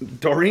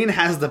 Doreen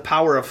has the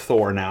power of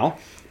Thor now,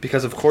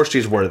 because of course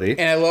she's worthy.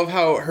 And I love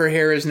how her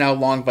hair is now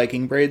long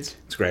Viking braids.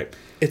 It's great.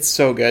 It's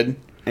so good.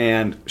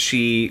 And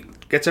she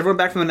gets everyone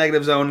back from the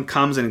negative zone,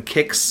 comes and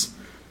kicks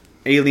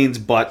Aileen's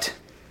butt.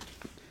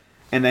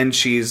 And then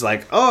she's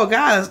like, oh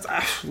god,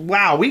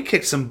 wow, we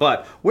kicked some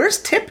butt.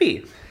 Where's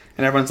Tippy?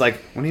 And everyone's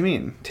like, what do you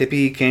mean?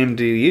 Tippy came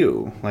to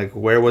you. Like,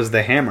 where was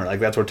the hammer? Like,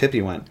 that's where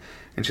Tippy went.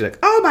 And she's like,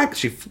 oh my...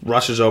 She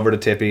rushes over to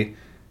Tippy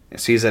and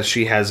sees that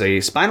she has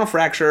a spinal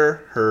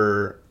fracture.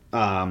 Her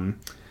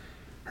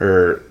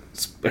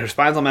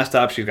spine's all messed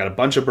up. She's got a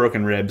bunch of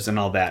broken ribs and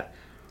all that.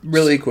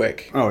 Really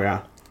quick. Oh,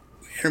 yeah.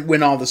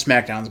 When all the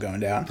SmackDown's going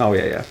down. Oh,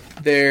 yeah, yeah.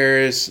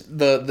 There's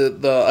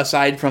the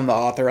aside from the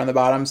author on the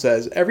bottom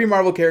says, every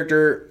Marvel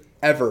character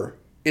ever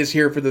is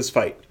here for this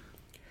fight.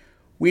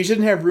 We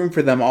shouldn't have room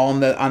for them all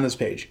on this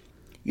page.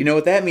 You know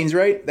what that means,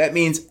 right? That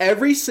means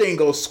every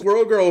single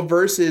Squirrel Girl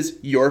versus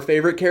your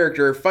favorite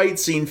character fight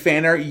scene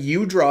fan art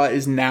you draw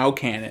is now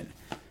canon.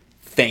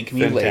 Thank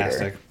me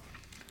later.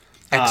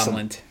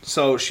 Excellent.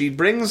 So she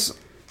brings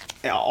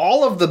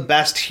all of the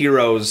best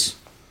heroes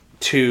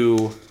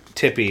to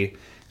Tippy.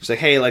 She's like,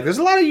 hey, like, there's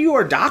a lot of you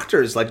are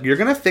doctors. Like, you're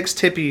going to fix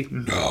Tippy?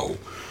 No.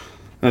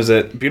 There's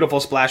a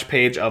beautiful splash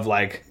page of,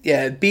 like...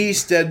 Yeah,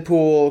 Beast,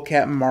 Deadpool,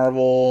 Captain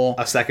Marvel.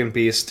 A second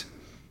Beast.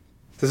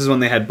 This is when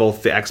they had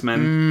both the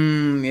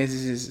X-Men.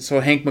 Yes. So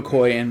Hank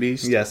McCoy and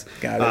Beast. Yes.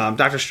 Got it.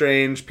 Doctor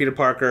Strange, Peter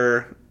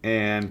Parker,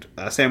 and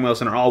Sam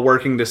Wilson are all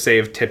working to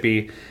save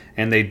Tippy,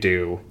 and they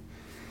do.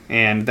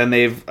 And then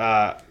they've...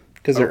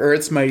 Because they're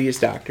Earth's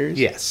mightiest doctors.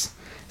 Yes.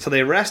 So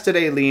they arrested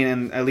Aileen,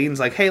 and Aileen's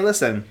like, hey,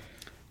 listen...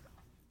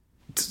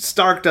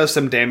 Stark does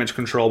some damage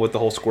control with the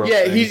whole squirrel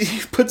thing. He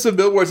puts a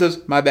billboard that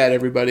says, my bad,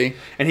 everybody.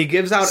 And he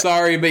gives out...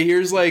 Sorry, but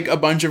here's like a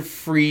bunch of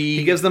free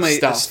He gives them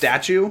a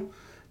statue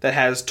that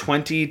has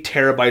 20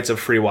 terabytes of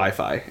free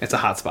Wi-Fi. It's a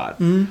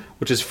hotspot,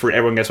 which is free.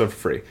 Everyone gets one for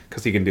free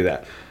because he can do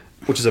that,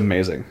 which is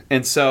amazing.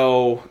 And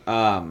so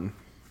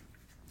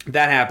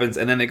that happens,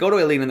 and then they go to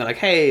Aileen, and they're like,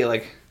 hey,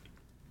 like,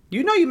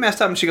 you know you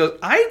messed up. And she goes,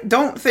 I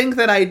don't think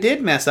that I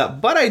did mess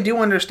up, but I do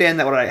understand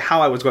that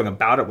how I was going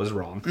about it was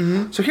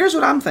wrong. So here's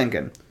what I'm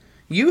thinking.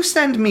 you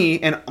send me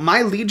and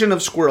my legion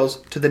of squirrels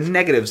to the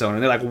negative zone.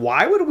 And they're like,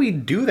 why would we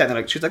do that? And they're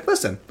like, she's like,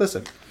 listen.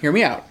 Hear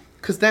me out.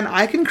 Because then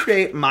I can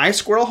create my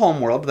squirrel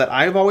homeworld that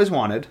I've always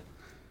wanted,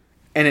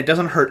 and it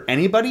doesn't hurt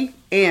anybody,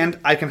 and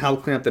I can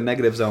help clean up the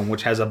negative zone,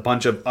 which has a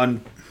bunch of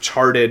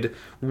uncharted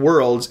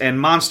worlds and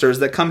monsters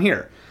that come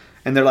here.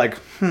 And they're like,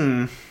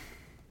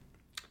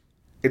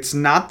 it's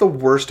not the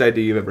worst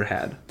idea you've ever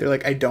had. They're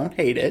like, I don't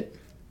hate it.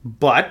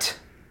 But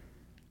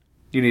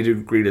you need to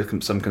agree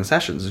to some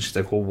concessions. And she's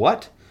like, well,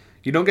 what?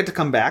 You don't get to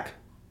come back,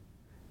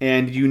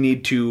 and you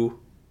need to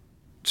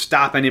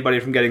stop anybody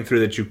from getting through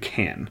that you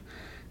can.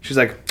 She's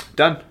like,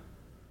 done.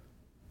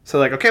 So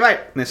they're like, okay, bye.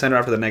 And they send her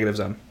off to the negative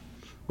zone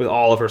with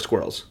all of her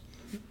squirrels.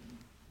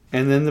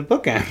 And then the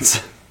book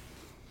ends.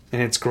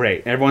 And it's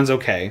great. Everyone's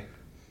okay.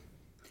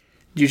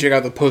 Did you check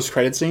out the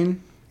post-credit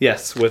scene?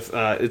 Yes. So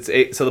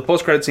the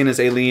post-credit scene is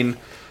Aileen.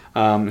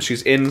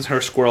 She's in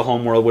her squirrel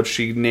homeworld, which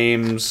she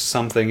names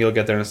something. You'll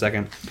get there in a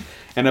second.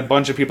 And a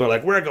bunch of people are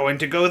like, we're going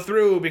to go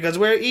through because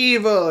we're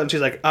evil. And she's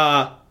like,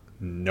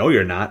 no,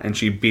 you're not. And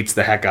she beats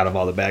the heck out of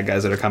all the bad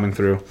guys that are coming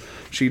through.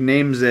 She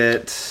names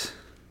it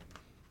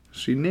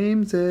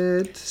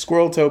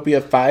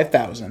Squirreltopia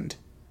 5000.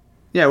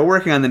 Yeah, we're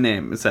working on the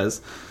name, it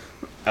says.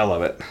 I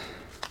love it.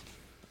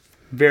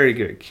 Very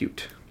good.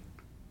 Cute.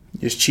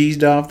 Just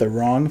cheesed off the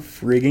wrong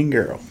frigging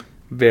girl.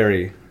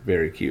 Very,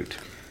 very cute.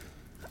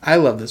 I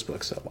love this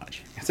book so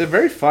much. It's a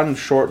very fun,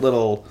 short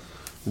little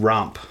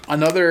romp.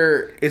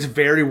 It's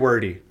very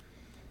wordy.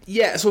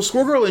 Yeah, so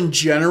Squirrel Girl in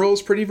general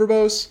is pretty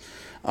verbose.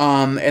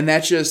 And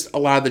that's just a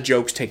lot of the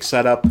jokes take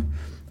setup.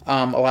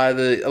 A lot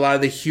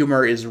of the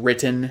humor is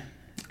written.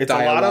 It's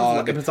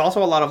dialogue. It's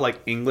also a lot of like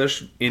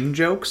English in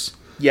jokes.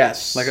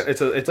 Yes, like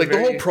it's like the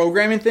whole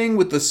programming thing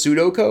with the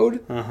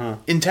pseudocode.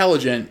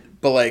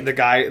 Intelligent, but like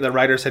the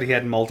writer said he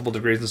had multiple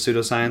degrees in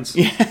pseudoscience.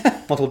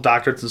 Yeah, multiple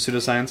doctorates in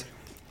pseudoscience.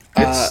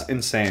 It's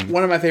insane.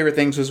 One of my favorite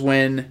things was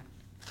when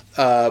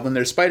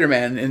there's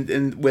Spider-Man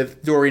and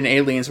with Dory and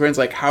Aliens, where it's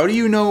like, how do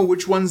you know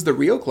which one's the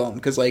real clone?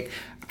 Because like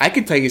I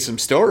could tell you some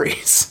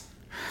stories,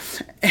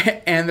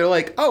 and they're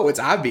like, oh, it's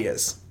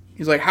obvious.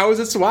 He's like, how is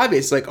it so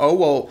obvious? Like, oh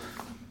well,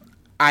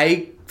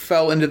 I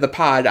fell into the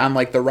pod on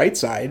like the right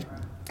side.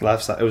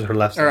 Left side. It was her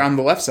left side. Or on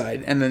the left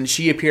side, and then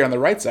she appeared on the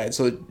right side.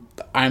 So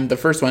I'm the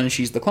first one, and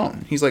she's the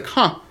clone. He's like,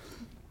 huh.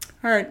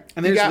 All right.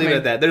 And they just leave it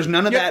at that. There's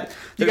none of that.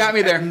 You got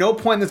me there. At no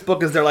point in this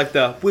book is there like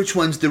which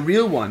one's the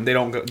real one. They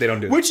don't do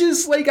that. Which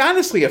is like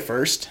honestly a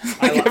first.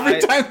 Like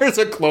every time there's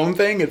a clone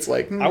thing, it's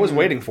like I was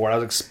waiting for it. I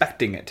was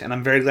expecting it, and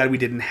I'm very glad we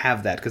didn't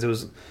have that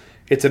because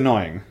it's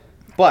annoying,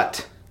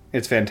 but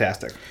it's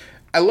fantastic.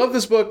 I love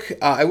this book.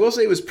 I will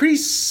say it was pretty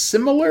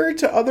similar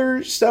to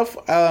other stuff.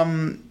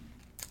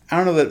 I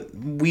don't know that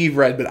we've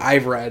read, but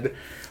I've read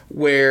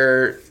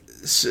where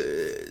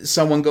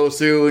someone goes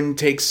through and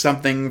takes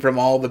something from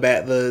all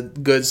the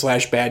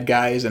good/bad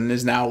guys and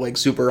is now like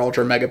super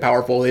ultra mega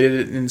powerful. They did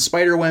it in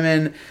Spider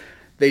Women.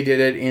 They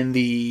did it in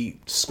the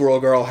Squirrel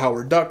Girl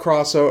Howard the Duck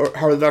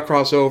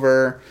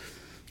crossover.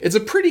 It's a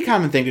pretty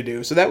common thing to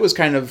do. So that was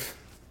kind of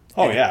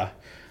yeah.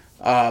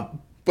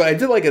 But I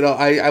did like it all.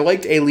 I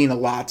liked Aileen a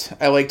lot.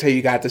 I liked how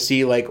you got to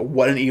see like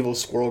what an evil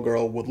Squirrel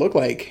Girl would look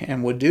like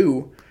and would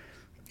do.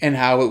 And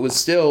how it was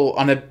still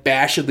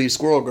unabashedly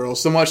Squirrel Girl,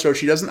 so much so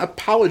she doesn't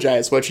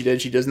apologize for what she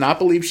did. She does not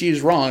believe she is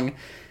wrong,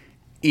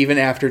 even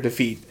after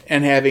defeat,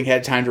 and having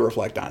had time to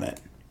reflect on it.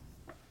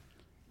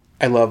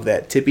 I love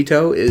that. Tippy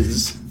Toe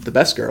is the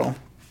best girl.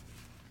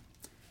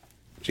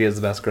 She is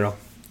the best girl.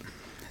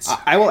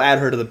 I will add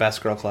her to the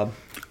best girl club.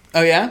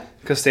 Oh, yeah?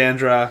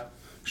 Cassandra,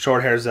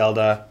 Short Hair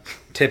Zelda,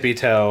 Tippy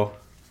Toe.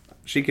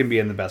 She can be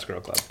in the best girl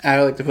club. I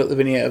would like to put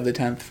Lavinia of the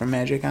 10th from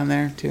Magic on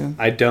there, too.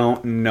 I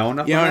don't know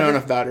enough about her. You don't know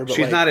enough about her, but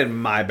she's not in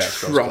my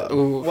best girl club.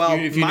 Well,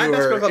 if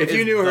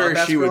you knew her,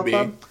 she would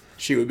be.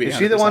 She would be. Is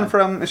she the one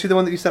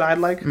that you said I'd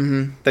like?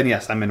 Mm-hmm. Then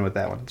yes, I'm in with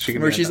that one. She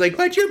can. Where she's like,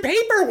 but your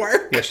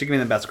paperwork. Yeah, she can be in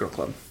the best girl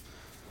club.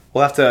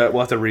 We'll have to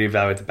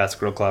reevaluate the best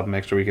girl club and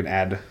make sure we can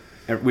add.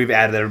 We've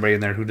added everybody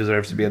in there who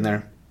deserves to be in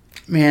there.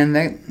 Man,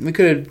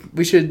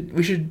 we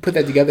should put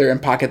that together and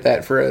pocket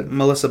that for a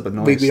Melissa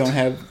Benoist. We don't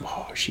have.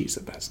 Oh, she's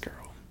the best girl.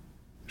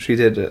 She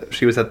did.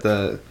 She was at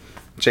the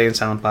Jay and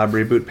Silent Bob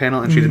reboot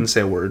panel, and she didn't say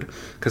a word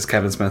because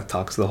Kevin Smith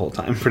talks the whole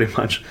time, pretty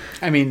much.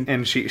 I mean,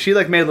 and she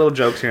like made little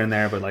jokes here and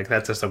there, but like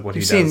that's just like what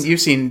he does. You've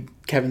seen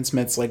Kevin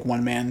Smith's like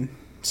one man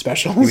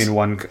specials. You mean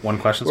one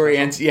question? Where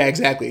special? Yeah,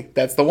 exactly.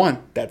 That's the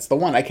one.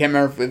 I can't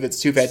remember if it's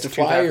Too Fat to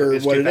Fly or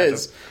what it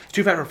is.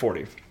 Too Fat for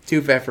 40.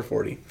 Too Fat for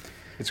 40.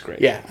 It's great.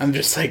 Yeah, I'm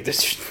just like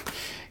this.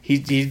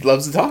 He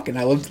loves to talk, and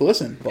I love to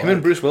listen. Him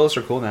and Bruce Willis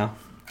are cool now.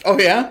 Oh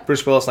yeah.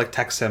 Bruce Willis like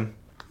texts him.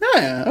 Oh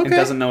yeah. Okay. And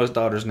doesn't know his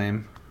daughter's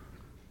name.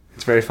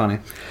 It's very funny.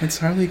 It's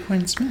Harley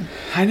Quinn Smith.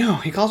 I know.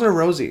 He calls her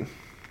Rosie.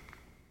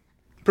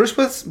 Bruce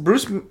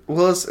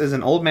Willis is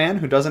an old man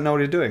who doesn't know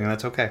what he's doing, and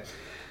that's okay.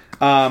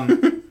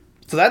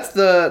 So that's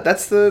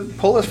the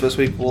pull list for this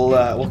week.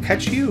 We'll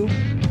catch you.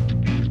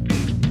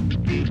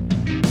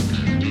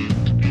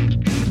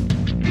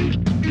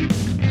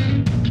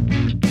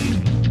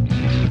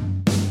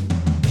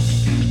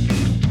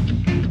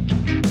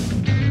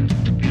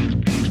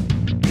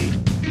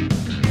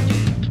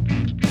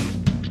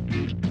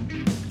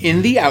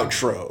 in the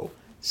outro.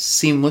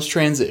 Seamless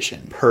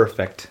transition.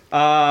 Perfect.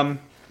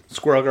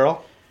 Squirrel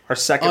Girl. Our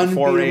second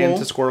foray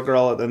into Squirrel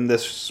Girl in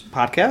this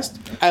podcast.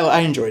 I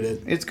enjoyed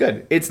it. It's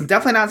good. It's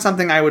definitely not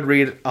something I would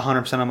read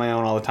 100% on my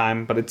own all the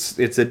time, but it's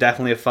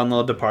definitely a fun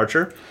little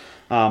departure,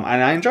 and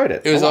I enjoyed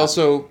it. It was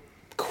also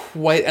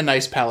quite a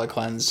nice palate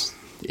cleanse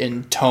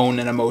in tone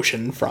and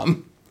emotion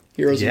from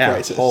Heroes in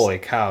Crisis. Holy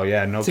cow,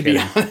 yeah, no kidding.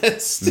 To be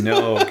honest.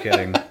 No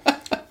kidding.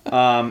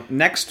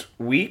 Next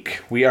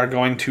week, we are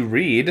going to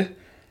read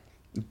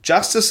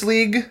Justice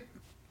League...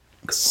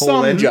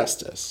 Some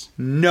justice.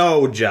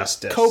 No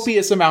justice.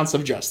 Copious amounts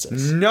of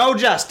justice. No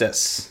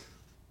justice.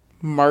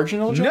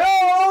 Marginal justice?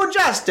 No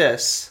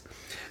justice.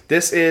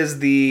 This is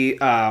the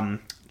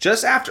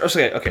just after.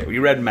 Okay. We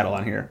read Metal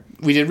on here.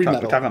 We did read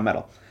Metal. We talked about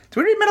Metal. Did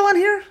we read Metal on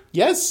here?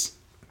 Yes.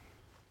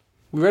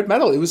 We read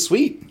Metal. It was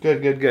sweet.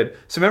 Good.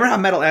 So remember how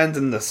Metal ends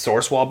and the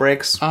source wall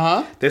breaks?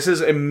 Uh-huh. This is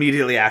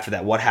immediately after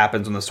that. What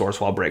happens when the source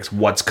wall breaks?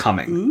 What's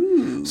coming?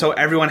 Ooh. So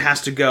everyone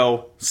has to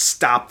go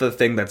stop the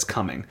thing that's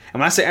coming.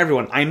 And when I say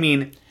everyone, I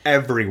mean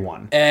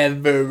everyone.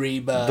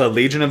 Everybody. The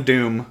Legion of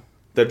Doom,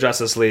 the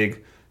Justice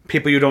League,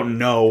 people you don't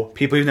know,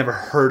 people you've never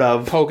heard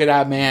of. Polka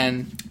Dot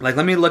Man. Like,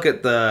 let me look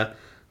at the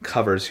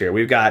covers here.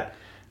 We've got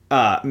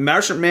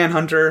Martian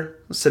Manhunter,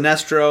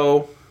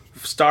 Sinestro,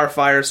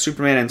 Starfire,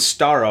 Superman, and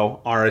Starro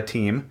are a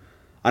team.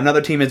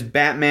 Another team is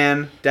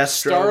Batman,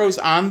 Deathstroke. Starro's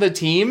on the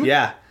team?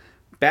 Yeah.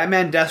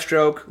 Batman,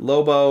 Deathstroke,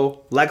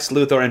 Lobo, Lex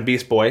Luthor, and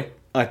Beast Boy,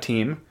 a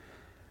team.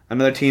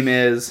 Another team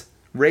is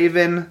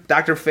Raven,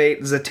 Dr.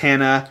 Fate,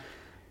 Zatanna,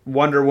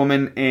 Wonder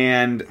Woman,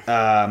 and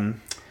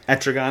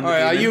Etrigan. All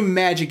right, you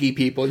magic-y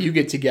people, you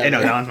get together. I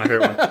know, that one's my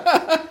favorite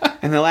one.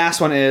 And the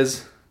last one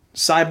is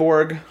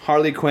Cyborg,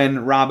 Harley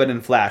Quinn, Robin,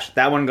 and Flash.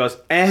 That one goes,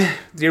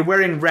 you're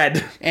wearing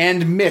red.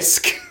 And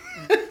Misk.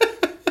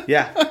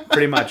 Yeah,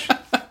 pretty much.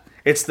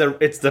 It's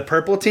the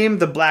purple team,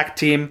 the black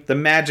team, the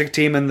magic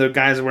team, and the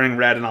guys wearing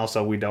red, and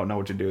also we don't know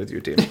what to do with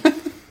your team.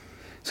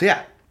 So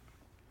yeah,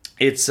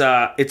 it's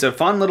a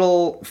fun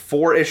little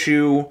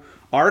 4-issue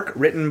arc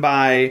written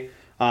by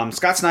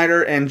Scott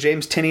Snyder and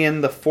James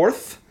Tynion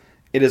IV.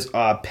 It is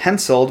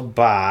penciled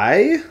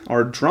by,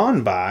 or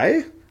drawn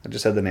by, I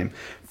just said the name,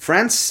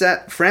 Francis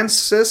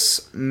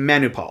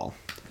Manupal.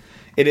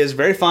 It is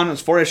very fun.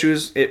 It's 4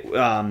 issues.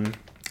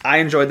 I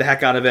enjoyed the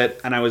heck out of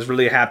it, and I was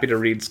really happy to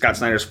read Scott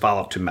Snyder's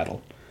follow-up to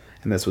Metal.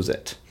 And this was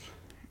it.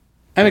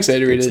 I'm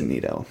excited to read it. It's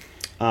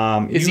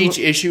neato. Is each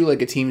issue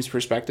like a team's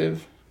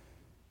perspective?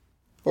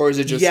 Or is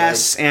it just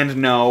yes and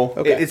no.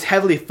 Okay. It's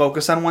heavily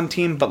focused on one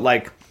team, but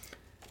like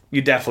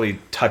you definitely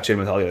touch in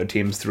with all the other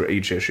teams through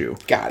each issue.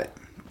 Got it.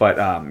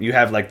 But you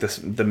have like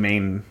the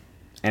main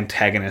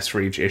antagonist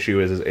for each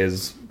issue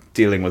is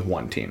dealing with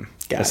one team,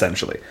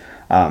 essentially.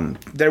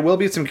 There will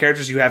be some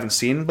characters you haven't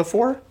seen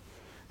before.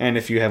 And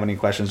if you have any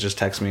questions, just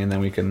text me, and then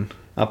we can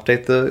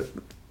update the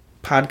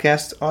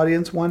podcast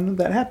audience when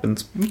that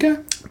happens. Okay.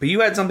 But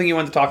you had something you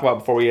wanted to talk about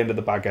before we ended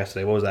the podcast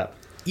today. What was that?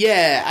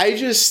 Yeah, I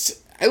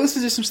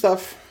listened to some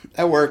stuff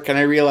at work, and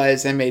I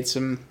realized I made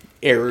some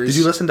errors. Did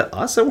you listen to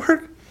us at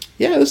work?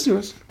 Yeah, listen to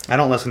us. I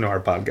don't listen to our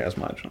podcast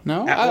much.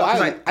 No?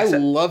 I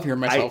love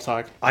hearing myself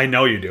talk. I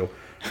know you do.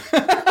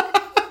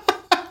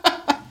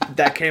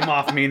 That came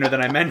off meaner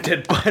than I meant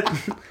it, but...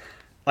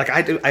 Like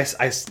I do,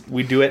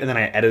 we do it and then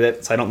I edit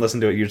it, so I don't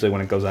listen to it usually when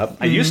it goes up.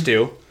 I used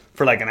to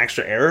for like an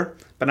extra error,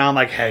 but now I'm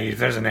like, hey, if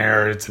there's an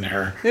error, it's an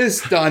error.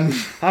 It's done.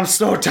 I'm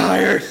so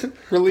tired.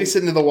 Release it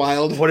into the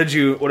wild. What did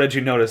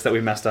you notice that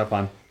we messed up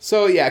on?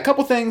 So yeah, a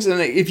couple things,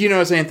 and if you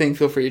notice anything,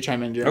 feel free to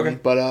chime in, Jeremy. Okay.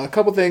 But a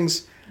couple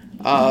things.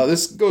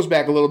 This goes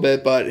back a little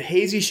bit, but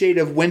 "Hazy Shade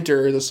of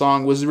Winter," the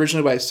song, was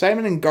originally by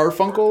Simon and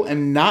Garfunkel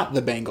and not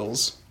the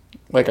Bangles.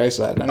 Like I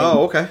said.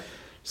 Okay.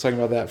 I was talking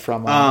about that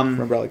from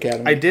Umbrella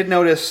Academy. I did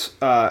notice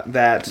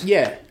that.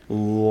 Yeah.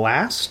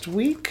 Last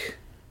week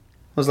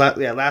was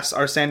last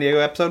our San Diego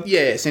episode.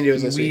 Yeah, San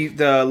Diego's last week.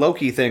 The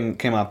Loki thing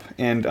came up,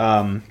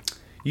 and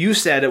you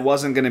said it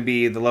wasn't going to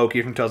be the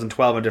Loki from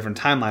 2012, a different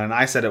timeline, and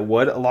I said it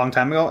would a long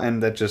time ago,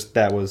 and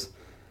that was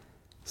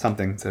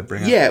something to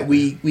bring up. Yeah,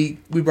 we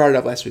brought it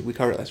up last week. We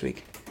covered it last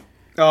week.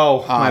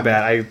 Oh, my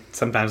bad.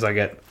 Sometimes I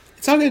get...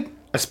 It's all good.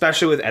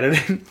 Especially with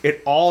editing,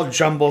 it all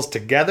jumbles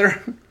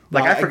together.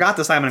 Like, I forgot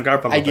the Simon &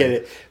 Garfunkel I get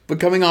it. But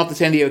coming off the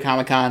San Diego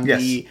Comic-Con,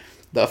 yes.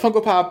 the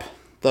Funko Pop,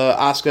 the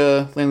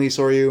Asuka Langley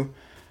Soryu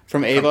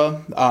from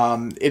Ava,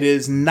 it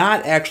is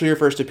not actually her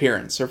first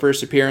appearance. Her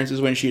first appearance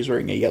is when she was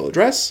wearing a yellow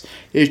dress.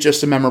 It is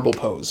just a memorable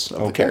pose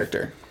of the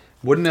character.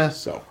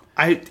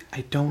 I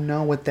don't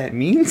know what that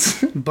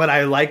means, but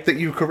I like that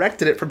you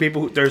corrected it for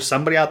people. There's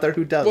somebody out there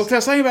who does. Well, 'cause I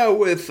was talking about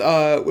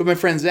it with my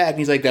friend Zach, and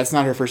he's like, "That's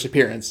not her first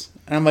appearance."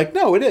 And I'm like,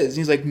 "No, it is." And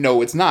he's like,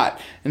 "No, it's not."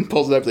 And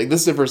pulls it up like,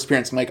 "This is her first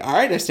appearance." I'm like, "All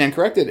right, I stand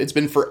corrected. It's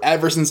been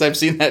forever since I've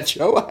seen that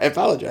show. I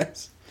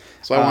apologize."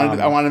 So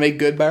I wanted to make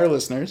good by our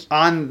listeners.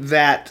 On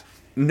that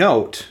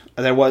note,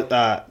 there was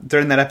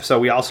during that episode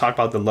we also talked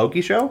about the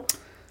Loki show,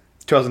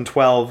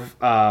 2012.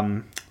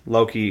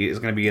 Loki is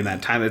going to be in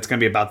that time. It's going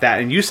to be about that.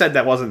 And you said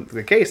that wasn't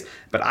the case,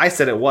 but I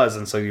said it was,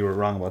 and so you were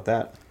wrong about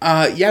that.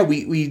 Yeah,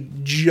 we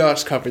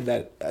just covered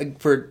that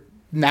for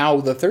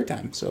now the third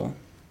time. So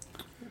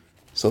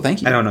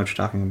thank you. I don't know what you're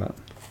talking about.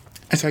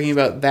 I'm talking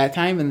about that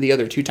time and the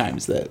other 2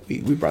 times that we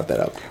brought that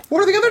up.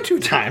 What are the other 2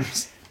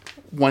 times?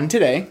 One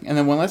today, and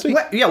then one last week.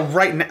 What? Yeah,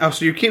 right now. Oh,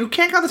 so you can't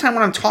count the time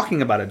when I'm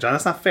talking about it, John.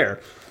 That's not fair.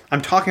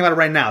 I'm talking about it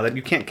right now. That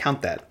you can't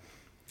count that.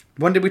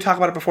 When did we talk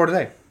about it before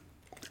today?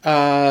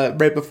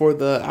 Right before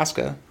the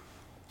Oscar.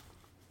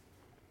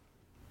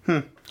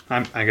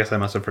 I guess I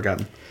must have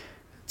forgotten.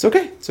 It's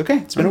okay.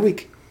 It's been a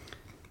week.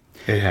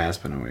 It has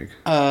been a week.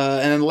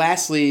 And then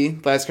lastly,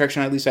 last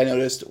correction at least I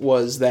noticed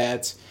was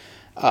that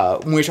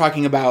when we were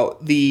talking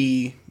about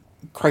the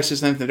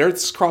Crisis on Infinite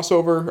Earths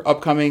crossover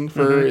upcoming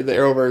for the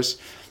Arrowverse,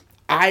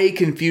 I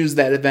confused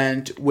that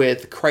event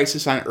with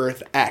Crisis on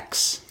Earth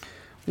X.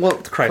 Well,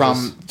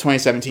 Crisis. From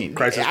 2017.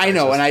 Crisis. I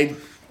know, and I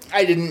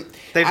didn't...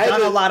 They've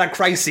done a lot of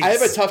crises. I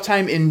have a tough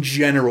time in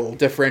general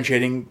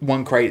differentiating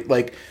one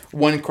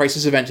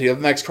crisis event to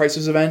the next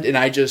crisis event, and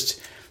I just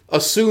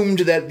assumed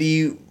that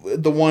the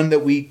one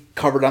that we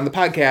covered on the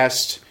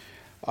podcast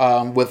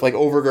with like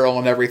Overgirl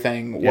and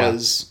everything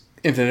was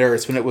Infinite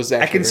Earths when it was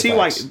actually I can see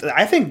why.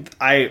 I think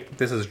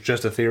this is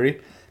just a theory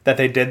that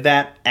they did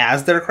that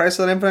as their Crisis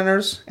on Infinite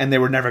Earths, and they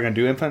were never going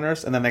to do Infinite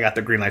Earths, and then they got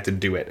the green light to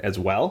do it as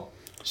well.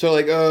 So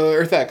like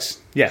Earth X.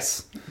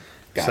 Yes.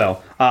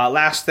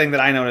 Last thing that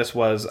I noticed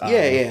was...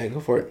 go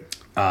for it.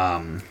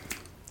 What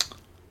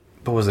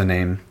was the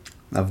name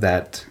of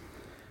that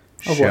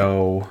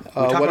show? We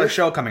talked about a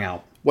show coming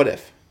out. What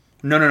If?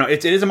 No.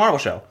 It is a Marvel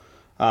show.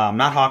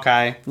 Not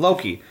Hawkeye.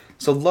 Loki.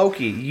 So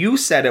Loki, you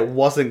said it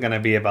wasn't going to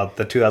be about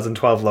the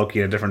 2012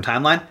 Loki in a different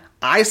timeline.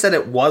 I said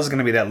it was going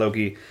to be that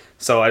Loki.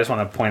 So I just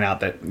want to point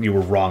out that you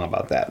were wrong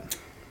about that.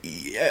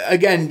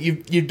 Again,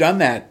 you've done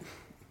that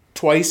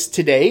twice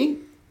today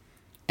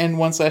and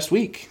once last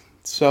week.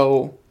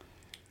 So,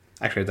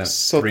 actually, I've done it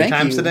 3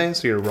 times today,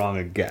 so you're wrong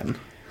again.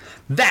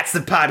 That's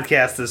the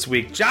podcast this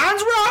week.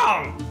 John's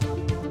wrong!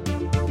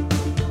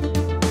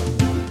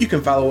 You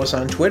can follow us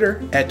on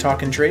Twitter at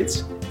Talkin'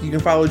 Traits. You can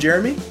follow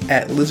Jeremy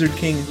at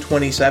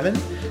LizardKing27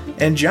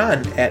 and John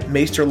at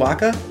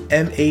Maesterlaka,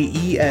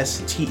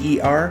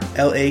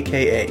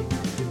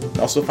 Maesterlaka.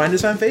 Also find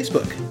us on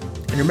Facebook.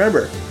 And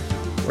remember,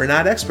 we're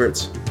not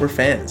experts, we're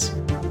fans.